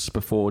 18 months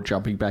before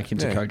jumping back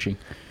into coaching.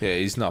 Yeah,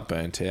 he's not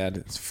burnt out.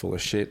 It's full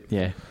of shit.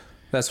 Yeah.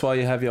 That's why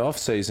you have your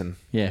off-season.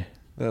 Yeah.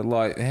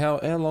 Like, how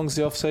long's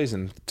the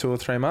off-season? 2 or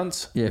 3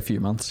 months? Yeah, a few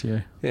months,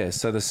 yeah. Yeah,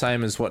 so the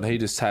same as what he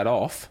just had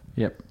off.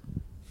 Yep.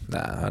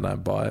 Nah, I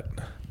don't buy it.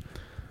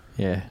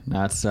 Yeah,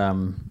 no, it's,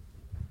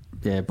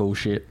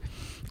 bullshit.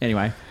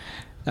 Anyway,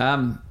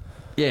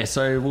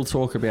 so we'll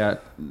talk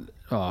about...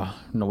 Oh,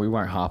 no, we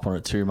won't harp on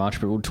it too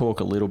much, but we'll talk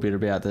a little bit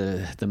about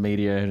the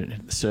media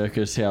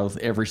circus, how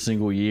every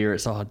single year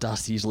it's,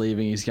 Dusty's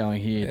leaving, he's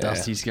going here,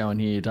 Dusty's going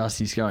here,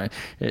 Dusty's going...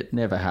 It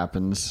never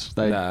happens.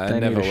 They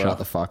need to shut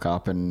the fuck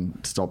up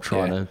and stop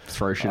trying to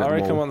throw shit at the wall. I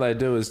reckon what they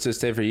do is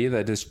just every year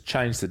they just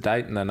change the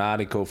date and an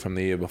article from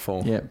the year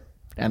before. Yep.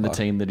 And the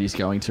team that he's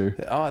going to.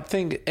 I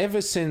think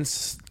ever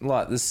since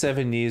like the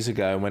 7 years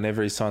ago,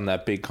 whenever he signed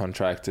that big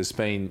contract, it's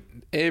been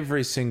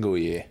every single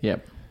year.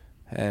 Yep.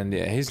 And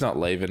he's not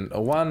leaving.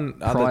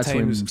 Prior to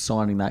him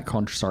signing that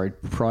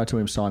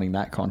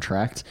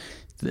contract,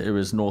 it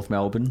was North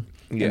Melbourne,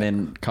 and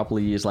then a couple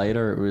of years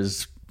later, it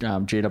was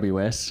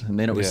GWS, and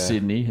then it was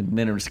Sydney, and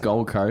then it was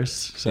Gold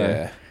Coast.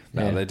 So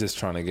they're just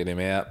trying to get him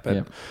out.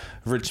 But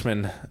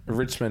Richmond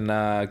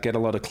get a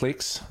lot of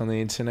clicks on the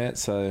internet,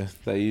 so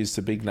they use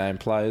the big name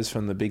players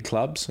from the big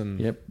clubs,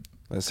 and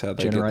that's how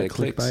they generate get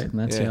their clicks. Clickbait, and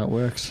that's how it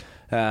works.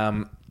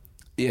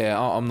 Yeah,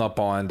 I'm not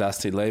buying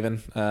Dusty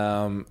leaving.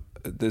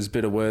 There's a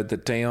bit of word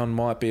that Dion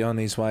might be on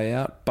his way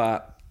out,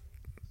 but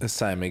the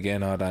same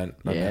again. I don't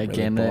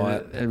again, really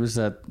buy it was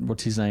that,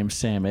 what's his name,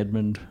 Sam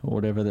Edmund or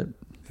whatever, that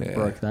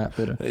broke that.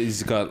 But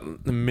he's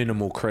got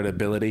minimal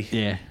credibility.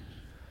 yeah,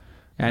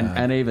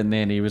 and even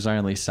then, he was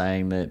only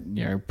saying that,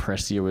 you know,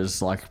 Prestia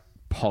was like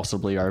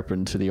possibly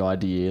open to the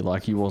idea.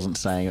 Like, he wasn't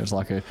saying it was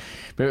like a.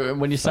 But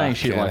when you're saying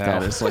shit like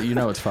that, it's like, you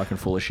know, it's fucking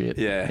full of shit.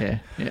 Yeah.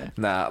 Yeah.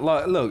 Nah,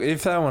 like, look,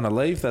 if they want to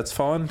leave, that's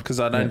fine,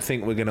 because I don't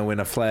think we're going to win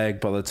a flag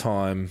by the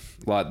time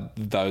like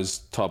those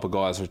type of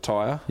guys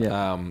retire.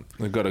 Yeah.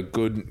 We've got a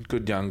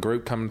good young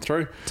group coming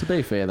through. To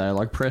be fair though,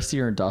 like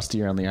Prestia and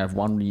Dusty only have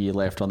 1 year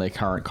left on their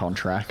current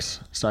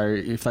contracts. So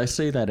if they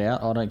see that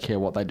out, I don't care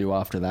what they do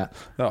after that.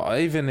 No,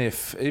 even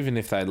if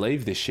they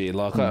leave this year,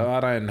 like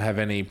I don't have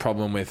any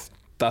problem with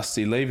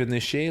Dusty leaving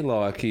this year.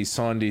 Like, he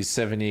signed his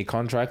 7-year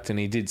contract and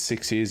he did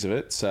 6 years of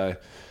it. So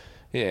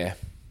yeah,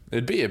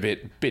 it'd be a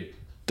bit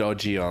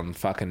dodgy on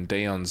fucking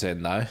Dion's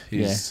end though.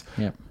 He's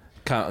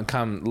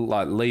come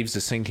like leaves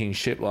a sinking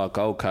ship like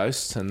Gold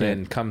Coast, and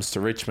then comes to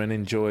Richmond,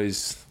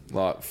 enjoys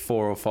like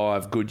 4 or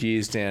 5 good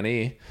years down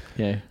here.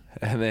 Yeah.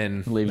 And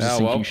then leaves a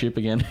sinking ship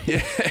again.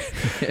 Yeah.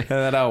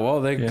 And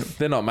then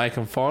they're not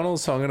making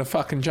finals, so I'm gonna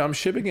fucking jump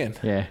ship again.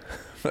 Yeah.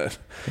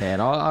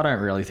 And I don't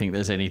really think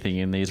there's anything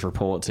in these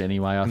reports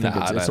anyway. I think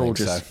it's all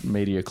just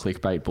media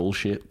clickbait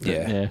bullshit.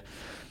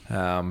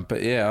 But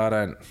but I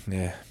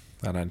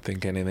don't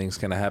think anything's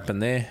going to happen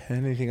there.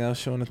 Anything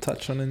else you want to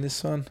touch on in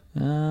this one?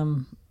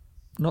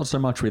 Not so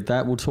much with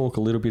that. We'll talk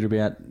a little bit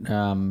about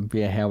how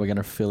we're going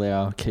to fill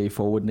our key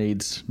forward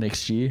needs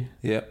next year.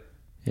 Yep.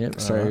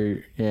 So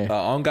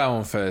I'm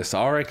going first.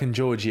 I reckon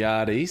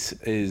Georgiades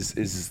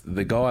is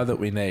the guy that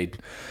we need.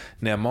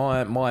 Now,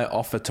 my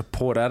offer to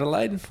Port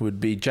Adelaide would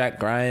be Jack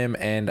Graham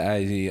and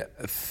a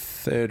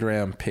 3rd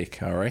round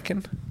pick, I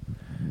reckon.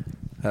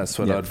 That's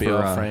what I'd be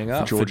offering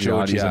up for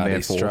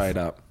Georgiades straight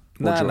up.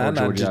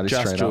 No,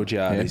 just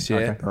Georgiades, yeah.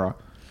 Okay, all right.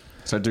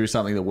 So do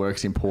something that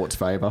works in Port's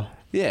favour.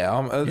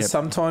 Yeah,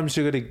 sometimes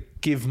you've got to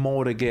give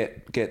more to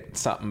get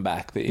something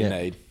back that you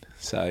need.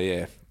 So,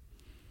 yeah.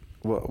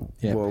 What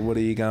are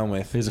you going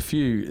with? There's a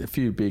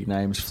few big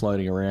names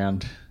floating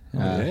around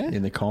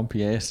in the comp.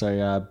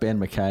 So Ben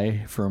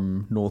McKay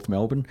from North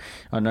Melbourne.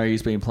 I know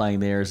he's been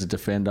playing there as a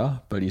defender,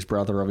 but his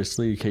brother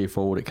obviously key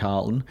forward at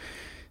Carlton.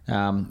 So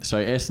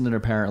Essendon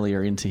apparently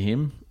are into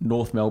him.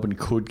 North Melbourne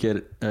could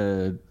get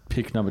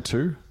pick number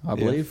 2, I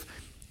believe.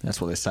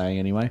 That's what they're saying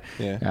anyway.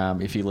 Yeah.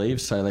 If he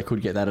leaves, so they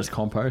could get that as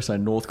compo. So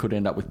North could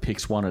end up with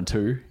picks 1 and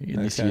 2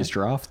 in this year's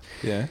draft.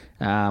 Yeah.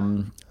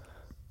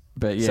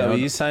 But so are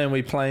you saying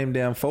we play him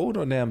down forward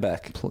or down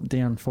back?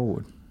 Down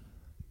forward.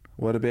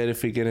 What about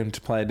if we get him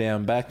to play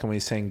down back and we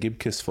send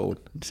Gibkiss forward?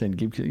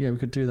 We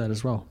could do that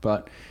as well.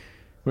 But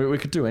we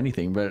could do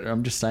anything. But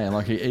I'm just saying,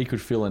 like, he could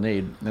fill a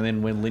need. And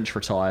then when Lynch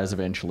retires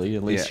eventually,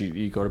 at least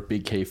you got a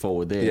big key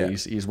forward there. Yeah.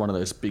 He's one of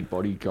those big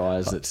body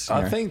guys that's...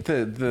 I think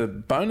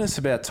the bonus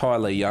about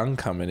Tyler Young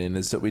coming in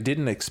is that we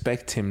didn't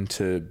expect him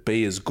to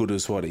be as good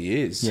as what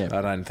he is. Yeah.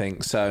 I don't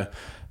think so.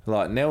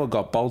 Like, now we've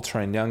got Bolter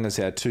and Young as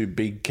our 2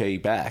 big key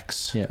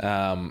backs.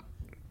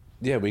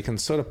 We can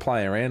sort of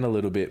play around a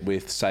little bit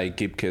with, say,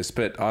 Gibkiss,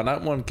 but I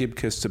don't want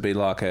Gibkiss to be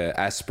like a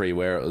Asprey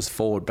where it was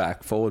forward,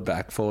 back.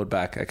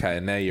 Okay,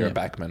 and now you're a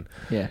backman.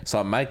 Yeah.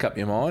 So make up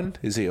your mind.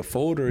 Is he a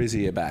forward or is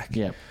he a back?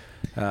 Yeah.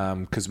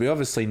 Because we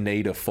obviously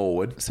need a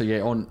forward. So,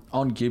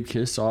 on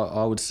Gibkiss,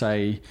 I would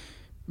say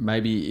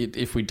maybe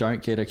if we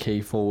don't get a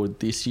key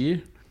forward this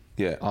year,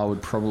 I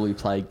would probably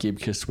play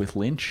Gibkiss with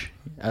Lynch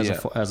as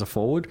a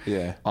forward.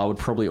 Yeah. I would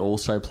probably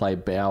also play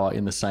Bauer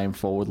in the same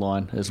forward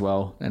line as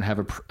well and have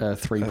a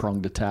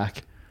 3-pronged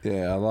attack.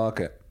 Yeah, I like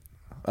it.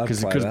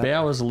 Because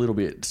Bauer's a little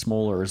bit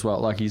smaller as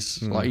well. Like he's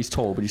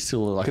tall, but he's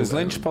still like... Because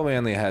Lynch probably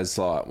only has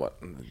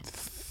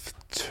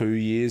 2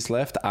 years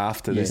left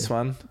after this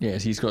one. Yeah,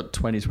 he's got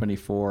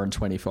 2024 and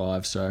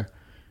 25, so...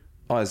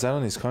 Oh, is that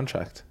on his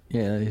contract?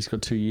 Yeah, he's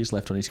got 2 years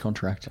left on his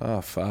contract. Oh,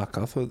 fuck.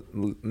 I thought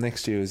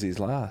next year was his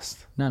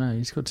last. No,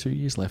 he's got 2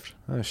 years left.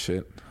 Oh,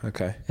 shit.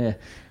 Okay. Yeah.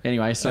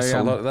 Anyway, so...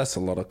 That's a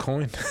lot of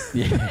coin.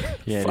 Yeah,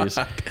 it is.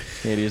 Yeah,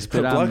 it is.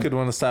 But the bloke would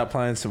want to start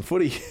playing some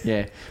footy.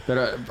 Yeah.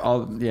 But,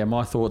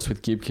 my thoughts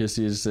with Gibkiss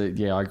is that,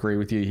 I agree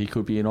with you. He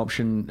could be an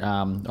option.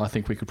 I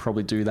think we could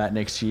probably do that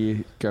next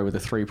year, go with a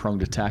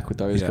 3-pronged attack with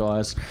those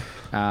guys.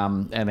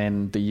 And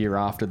then the year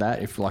after that,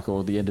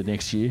 or the end of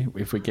next year,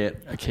 if we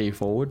get a key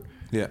forward...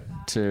 Yeah.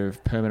 To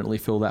permanently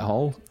fill that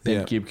hole,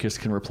 then Gibkiss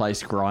can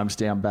replace Grimes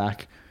down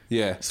back.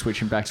 Yeah.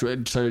 Switching back to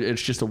it. So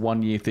it's just a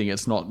 1 year thing.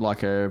 It's not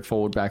like a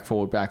forward back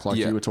like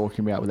you were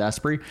talking about with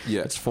Asprey.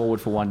 Yeah. It's forward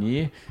for 1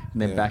 year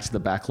and then back to the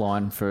back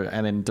line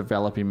and then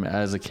develop him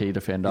as a key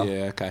defender.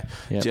 Yeah, okay.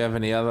 Yep. Do you have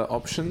any other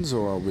options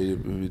or are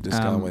we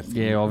just going with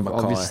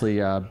obviously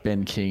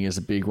Ben King is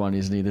a big one,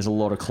 isn't he? There's a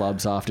lot of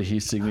clubs after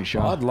his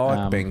signature. I'd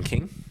like Ben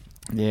King.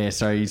 Yeah,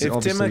 so he's if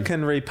obviously... Dimmer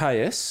can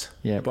repay us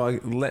by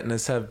letting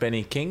us have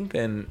Benny King,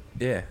 then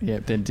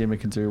then Dimmer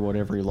can do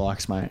whatever he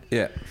likes, mate.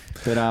 Yeah,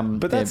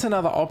 but that's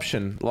another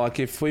option. Like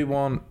if we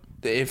want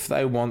if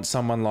they want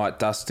someone like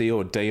Dusty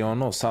or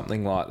Dion or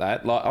something like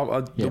that,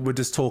 we're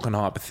just talking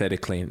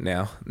hypothetically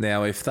now.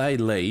 Now, if they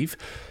leave,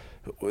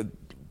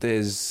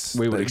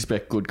 we would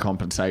expect good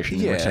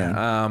compensation in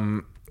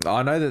return.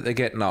 I know that they're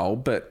getting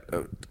old,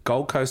 but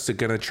Gold Coast are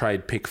going to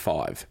trade pick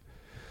 5.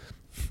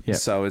 Yep.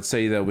 So it's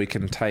either we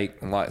can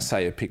take, like,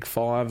 say, a pick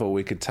 5, or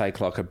we could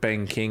take, like, a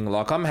Ben King.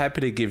 Like, I'm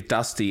happy to give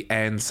Dusty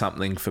and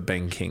something for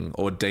Ben King,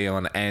 or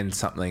Dion and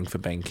something for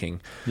Ben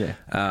King. Yeah,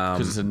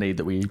 because it's a need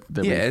that we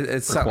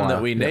it's something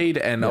that we need,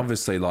 and Yep.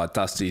 obviously, like,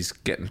 Dusty's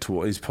getting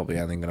to, he's probably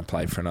only going to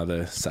play for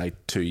another, say,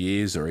 2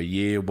 years or a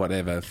year,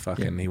 whatever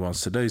fucking he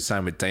wants to do.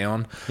 Same with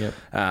Dion. Yep.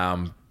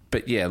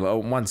 But yeah,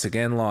 once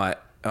again, like,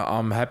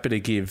 I'm happy to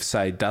give,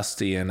 say,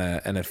 Dusty and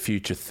a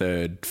future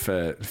third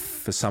for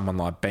someone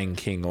like Ben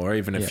King, or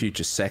even a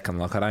future second.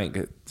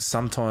 Like,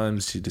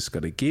 sometimes you just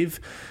got to give,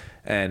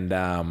 and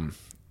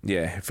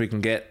if we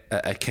can get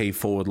a key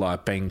forward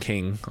like Ben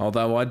King,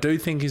 although I do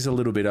think he's a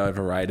little bit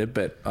overrated,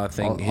 but I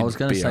think I was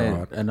going to say all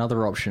right.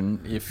 Another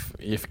option,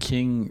 if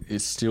King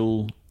is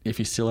still, if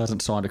he still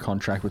hasn't signed a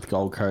contract with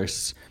Gold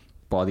Coast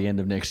by the end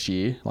of next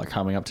year, like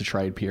coming up to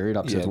trade period,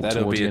 up to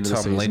that'll towards be the a end of the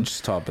Tom season,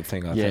 Lynch type of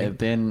thing. I think.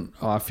 Then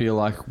I feel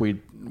like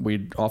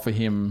we'd offer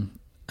him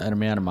an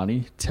amount of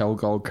money, tell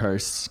Gold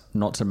Coast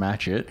not to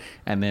match it,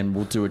 and then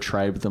we'll do a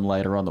trade with them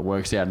later on that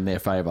works out in their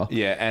favour.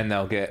 Yeah, and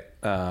they'll get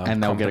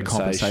a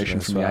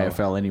compensation from the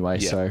AFL anyway.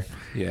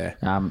 Yeah.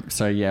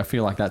 So I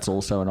feel like that's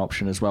also an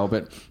option as well.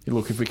 But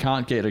look, if we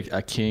can't get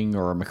a King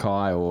or a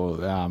Mackay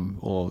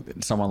or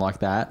someone like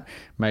that,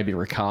 maybe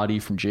Riccardi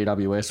from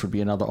GWS would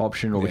be another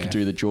option, or we could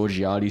do the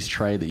Georgiades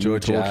trade that you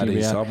were talking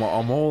about.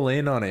 I'm all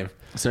in on him.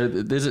 So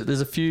there's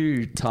a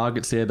few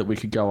targets there that we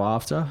could go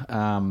after.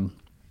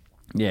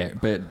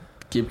 But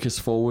Gibcus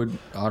forward,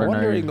 I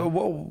don't know.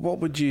 What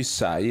would you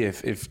say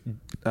if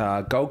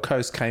Gold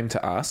Coast came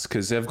to us,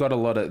 because they've got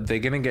they're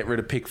going to get rid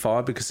of pick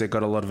 5 because they've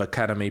got a lot of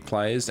academy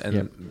players,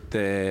 and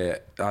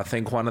I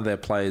think one of their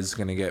players is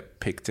going to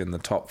get picked in the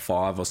top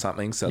 5 or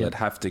something, so they'd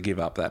have to give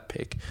up that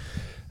pick.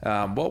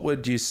 What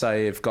would you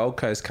say if Gold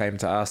Coast came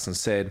to us and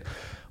said,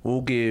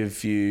 we'll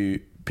give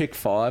you pick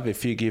 5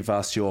 if you give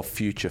us your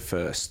future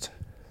first?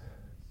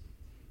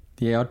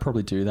 Yeah, I'd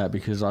probably do that,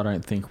 because I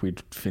don't think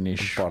we'd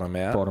finish bottom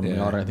out.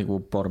 I don't think we'll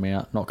bottom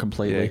out, not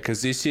completely. Yeah,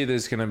 because this year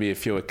there's going to be a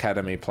few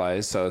academy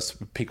players, so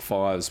pick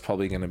 5 is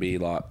probably going to be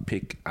like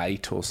pick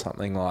 8 or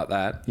something like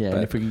that. Yeah,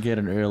 and if we can get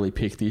an early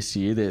pick this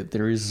year,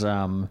 there is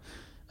a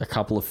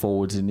couple of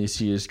forwards in this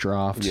year's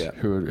draft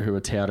who are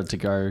touted to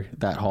go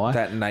that high.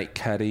 That Nate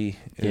Caddy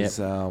is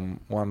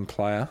one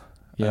player.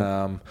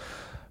 Yeah.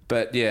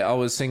 But yeah, I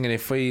was thinking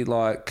if we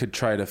could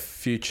trade a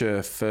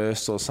future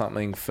first or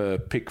something for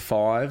pick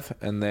 5,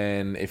 and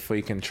then if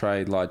we can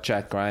trade like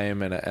Jack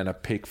Graham and a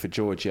pick for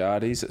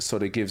Georgiades, it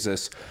sort of gives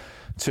us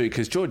 2,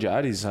 because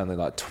Georgiades is only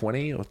like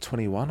 20 or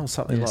 21 or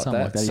something like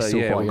that. He's So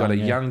still we've got a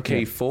young key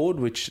Yeah. forward,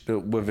 which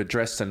we've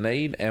addressed a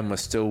need, and we're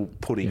still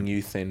putting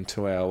youth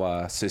into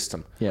our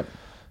system. Yep.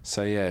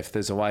 So yeah, if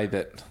there's a way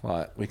that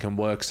we can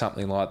work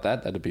something like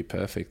that, that'd be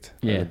perfect.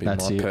 Yeah, that'd be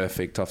that's my it.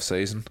 perfect off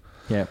season.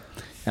 Yeah.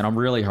 And I'm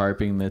really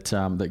hoping that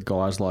that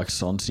guys like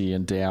Sonsi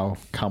and Dow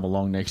come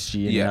along next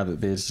year. Yeah.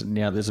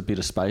 Now there's a bit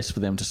of space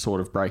for them to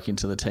sort of break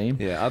into the team.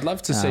 Yeah, I'd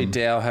love to see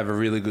Dow have a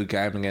really good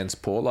game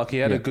against Port. Like, he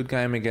had a good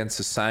game against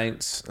the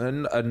Saints,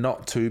 and a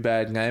not too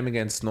bad game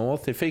against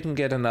North. If he can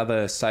get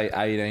another, say,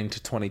 18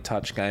 to 20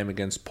 touch game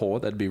against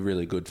Port, that'd be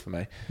really good for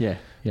me. Yeah.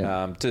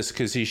 Yeah. Just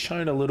because he's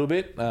shown a little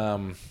bit.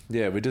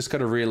 We just got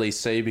to really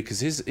see,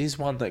 because he's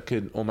one that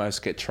could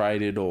almost get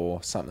traded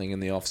or something in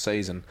the off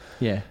season.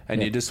 Yeah.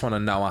 And you just want to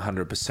know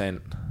 100%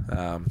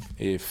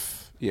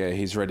 if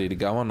he's ready to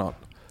go or not.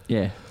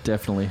 Yeah,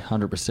 definitely,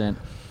 100%.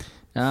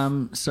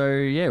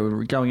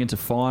 We're going into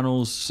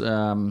finals.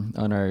 I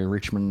know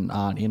Richmond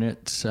aren't in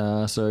it.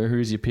 So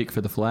who's your pick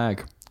for the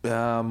flag?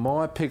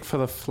 My pick for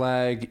the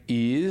flag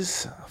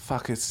is...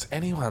 it's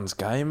anyone's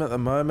game at the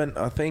moment.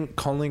 I think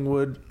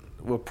Collingwood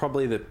were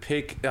probably the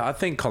pick. I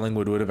think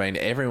Collingwood would have been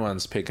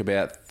everyone's pick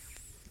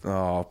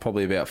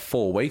probably about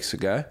 4 weeks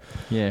ago.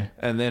 Yeah.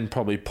 And then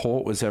probably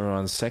Port was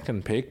everyone's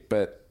second pick,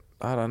 but...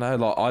 I don't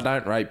know. I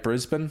don't rate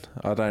Brisbane.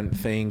 I don't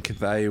think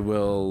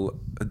they'll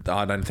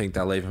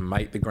even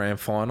make the grand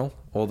final.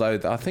 Although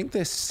I think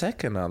they're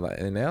second, are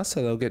they now?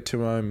 So they'll get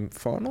 2 home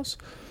finals.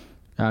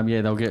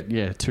 They'll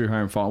get 2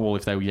 home finals. Well,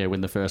 if they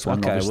win the first one,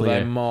 okay, obviously. Well,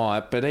 they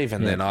might, but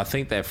even then, I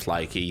think they're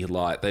flaky.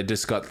 Like, they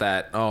just got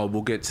that. Oh,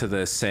 we'll get to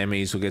the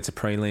semis, we'll get to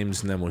prelims,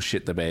 and then we'll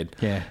shit the bed.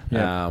 Yeah.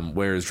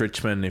 Whereas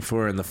Richmond, if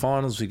we're in the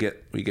finals, we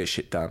get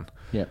shit done.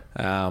 Yeah.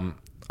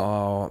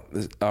 All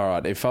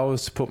right. If I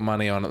was to put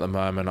money on at the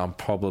moment, I'm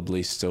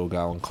probably still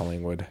going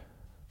Collingwood.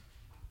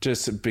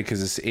 Just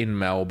because it's in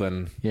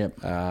Melbourne. Yep.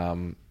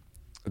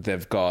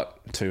 They've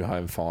got 2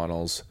 home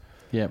finals.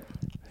 Yep.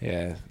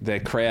 Yeah. Their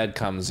crowd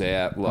comes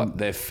out.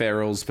 They're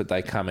ferals, but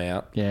they come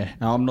out. Yeah.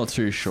 No, I'm not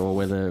too sure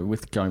whether,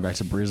 with going back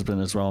to Brisbane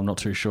as well, I'm not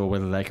too sure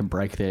whether they can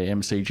break their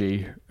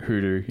MCG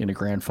hoodoo in a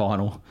grand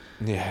final.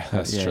 Yeah,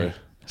 that's true.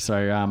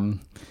 So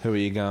Who are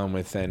you going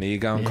with then? Are you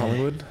going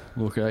Collingwood?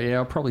 look,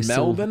 I'll probably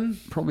Melbourne?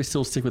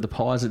 still stick with the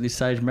Pies at this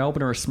stage.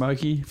 Melbourne are a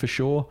smoky for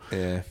sure.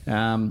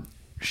 Yeah.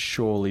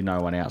 Surely no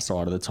one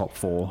outside of the top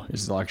 4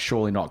 is like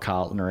surely not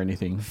Carlton or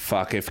anything.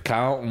 Fuck, if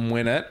Carlton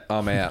win it,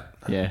 I'm out.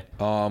 Yeah.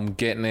 I'm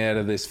getting out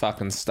of this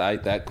fucking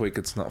state that quick.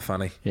 It's not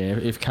funny. Yeah,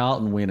 if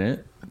Carlton win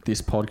it,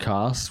 this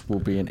podcast will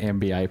be an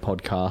NBA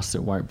podcast.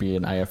 It won't be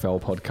an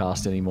AFL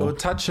podcast anymore. Well,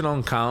 touching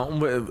on Carlton,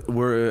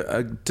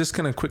 we're just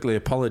going to quickly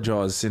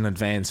apologise in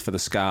advance for the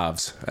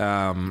scarves.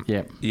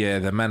 Yep. Yeah,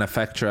 the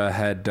manufacturer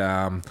had,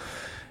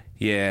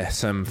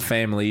 some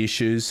family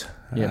issues.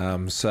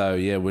 Yep. So,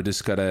 we're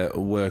just got to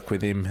work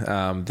with him.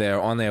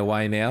 They're on their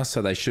way now,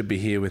 so they should be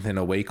here within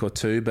a week or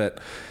two. But,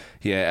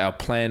 our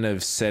plan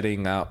of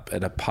setting up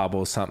at a pub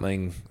or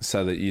something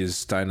so that you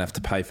just don't have to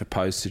pay for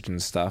postage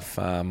and stuff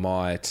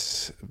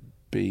might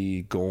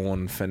be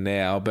gone for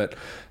now, but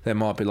there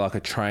might be like a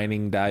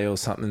training day or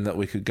something that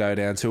we could go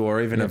down to, or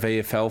even a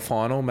VFL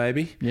final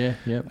maybe.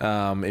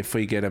 If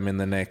we get them in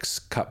the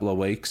next couple of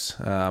weeks,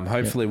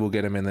 hopefully we'll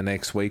get them in the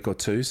next week or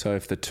two. So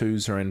if the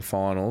twos are in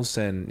finals,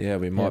 then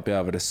we might be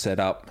able to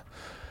set up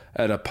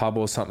at a pub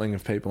or something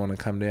if people want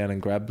to come down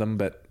and grab them.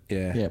 But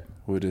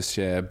we'll just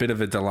a bit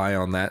of a delay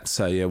on that.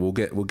 So we'll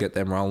get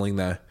them rolling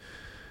though.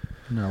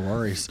 No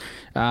worries.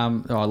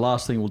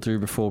 Last thing we'll do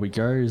before we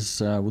go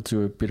is we'll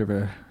do a bit of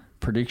a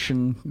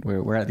prediction.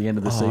 We're at the end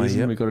of the season.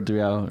 Yep. We've got to do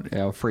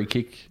our free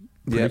kick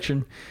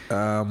prediction.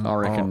 I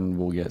reckon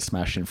we'll get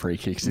smashed in free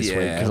kicks this week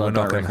because I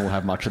don't reckon we'll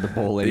have much of the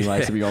ball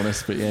anyway, to be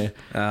honest. But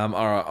all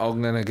right,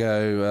 I'm going to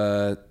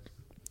go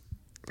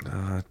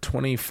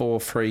 24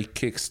 free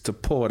kicks to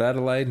Port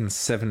Adelaide and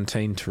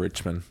 17 to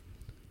Richmond.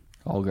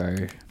 I'll go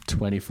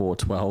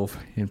 24-12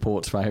 in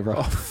Port's favour.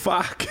 Oh,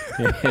 fuck.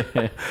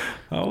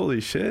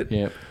 Holy shit.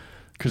 Yeah.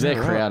 Because their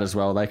crowd as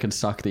well, they can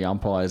suck the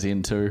umpires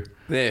in too.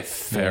 They're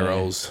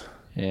ferals.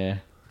 Yeah.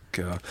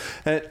 God.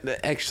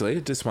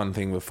 Actually, just one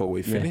thing before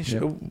we finish.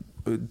 Yep.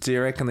 Do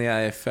you reckon the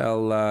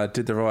AFL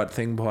did the right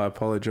thing by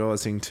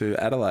apologising to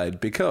Adelaide?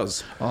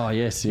 Because... Oh,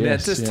 yes. Now,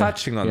 just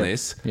touching on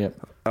this... Yep.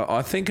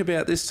 I think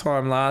about this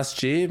time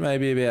last year,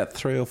 maybe about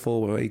 3 or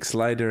 4 weeks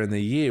later in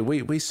the year,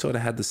 we sort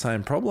of had the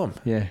same problem.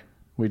 Yeah,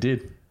 we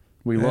did.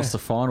 We lost the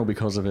final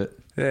because of it.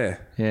 Yeah.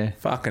 Yeah.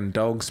 Fucking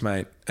dogs,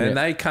 mate. And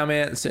they come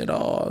out and said,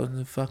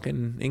 the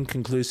fucking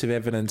inconclusive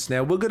evidence.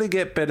 Now, we're going to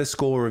get better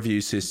score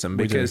review system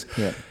because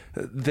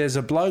there's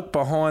a bloke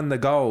behind the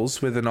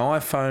goals with an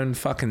iPhone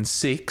fucking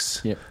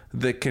 6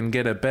 that can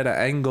get a better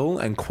angle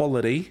and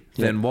quality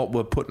than what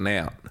we're putting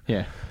out.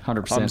 Yeah,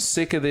 100%. I'm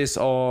sick of this.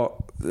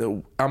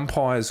 The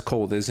umpire's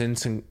call. There's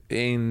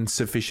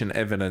insufficient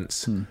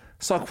evidence.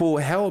 It's like, well,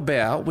 how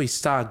about we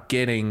start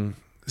getting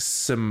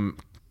some,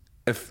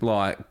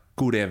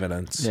 good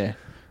evidence? Yeah.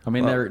 I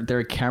mean, there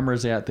are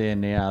cameras out there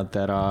now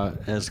that are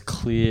as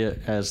clear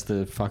as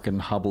the fucking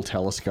Hubble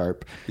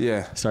telescope.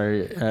 Yeah. So,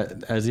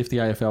 as if the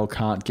AFL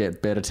can't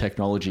get better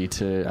technology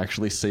to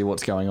actually see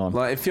what's going on.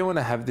 Like, if you want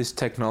to have this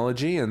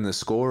technology and the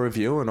score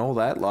review and all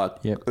that,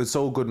 it's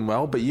all good and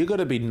well, but you got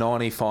to be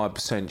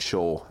 95%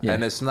 sure. Yeah.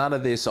 And it's none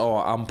of this,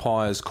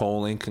 umpires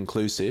call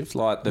inconclusive.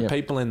 Like, the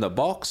people in the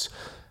box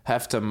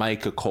have to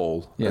make a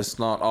call. Yep. It's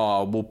not,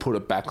 we'll put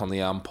it back on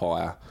the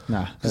umpire.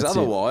 No, because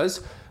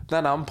otherwise...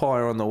 That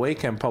umpire on the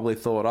weekend probably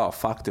thought,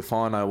 fuck, if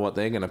I know what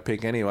they're going to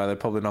pick anyway, they're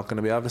probably not going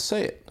to be able to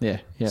see it. Yeah.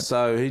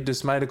 So he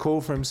just made a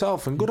call for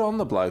himself, and good on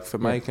the bloke for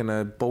making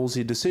a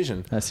ballsy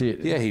decision. That's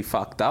it. Yeah, he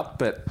fucked up,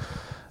 but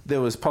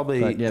there was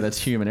probably... that's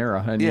human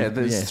error. And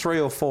there's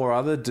 3 or 4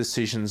 other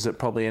decisions that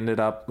probably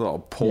ended up,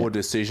 poor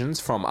decisions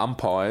from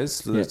umpires,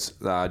 that's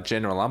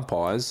general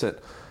umpires,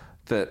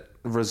 that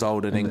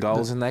resulted in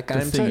goals in that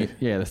game too.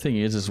 Yeah, the thing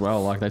is as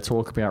well, like they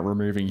talk about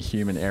removing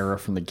human error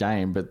from the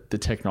game, but the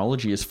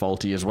technology is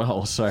faulty as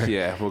well. So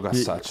yeah, we've got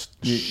such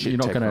shit you're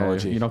not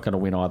technology. You're not going to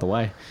win either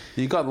way.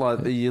 You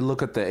got you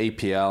look at the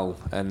EPL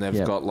and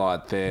they've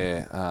got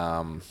their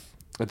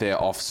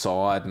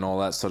offside and all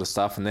that sort of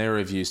stuff and their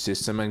review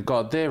system, and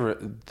God,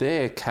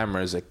 their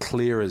cameras are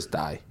clear as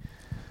day.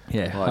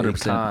 Yeah,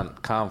 100%. You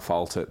can't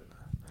fault it.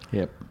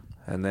 Yep.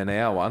 And then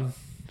our one.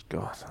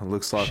 God, it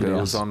looks like it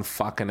was on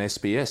fucking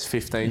SBS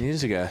 15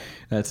 years ago.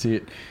 That's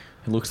it.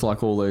 It looks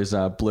like all those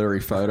blurry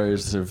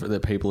photos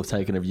that people have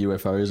taken of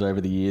UFOs over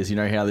the years. You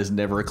know how there's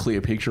never a clear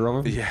picture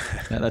of them? Yeah.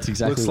 That's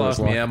exactly looks what it's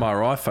like. Looks like my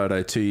MRI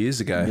photo 2 years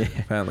ago. Yeah.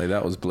 Apparently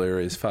that was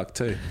blurry as fuck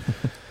too.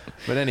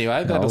 But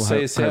anyway, that'll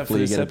see us out for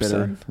this episode. Hopefully you get a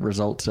better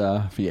result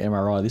for your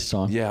MRI this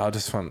time. Yeah, I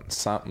just want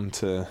something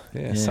to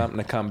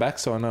come back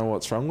so I know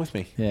what's wrong with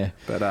me. Yeah.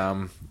 But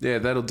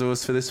that'll do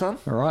us for this one.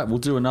 All right, we'll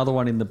do another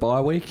one in the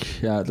bye week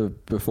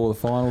before the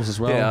finals as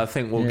well. Yeah, I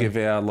think we'll give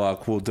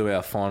we'll do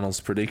our finals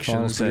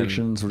predictions.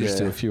 We'll just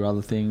do a few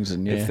other things,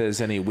 and if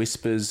there's any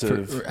whispers for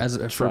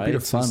a bit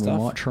of fun, we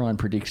might try and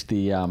predict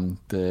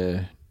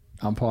the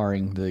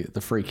umpiring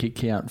the free kick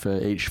count for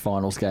each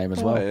finals game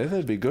as well. Yeah,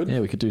 that'd be good. Yeah,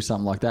 we could do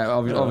something like that.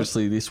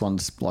 Obviously, this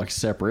one's like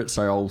separate,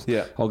 so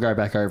I'll go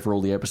back over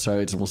all the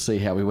episodes and we'll see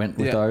how we went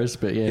with those.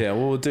 But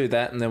well, we'll do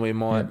that, and then we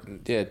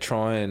might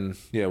try and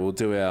we'll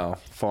do our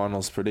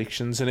finals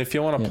predictions. And if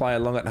you want to play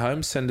along at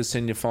home, send us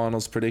in your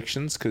finals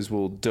predictions because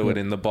we'll do it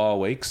in the bye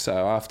week.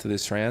 So after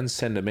this round,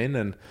 send them in,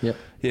 and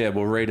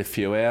we'll read a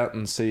few out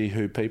and see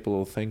who people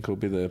will think will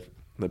be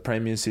the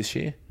premiers this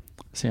year.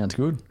 Sounds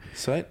good.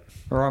 Sweet.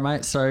 All right,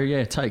 mate.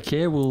 So, take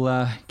care.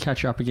 We'll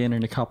catch up again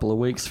in a couple of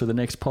weeks for the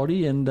next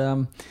potty. And,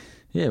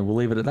 we'll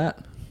leave it at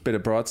that. Bit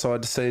of bright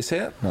side to see us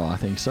out. Oh, I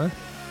think so.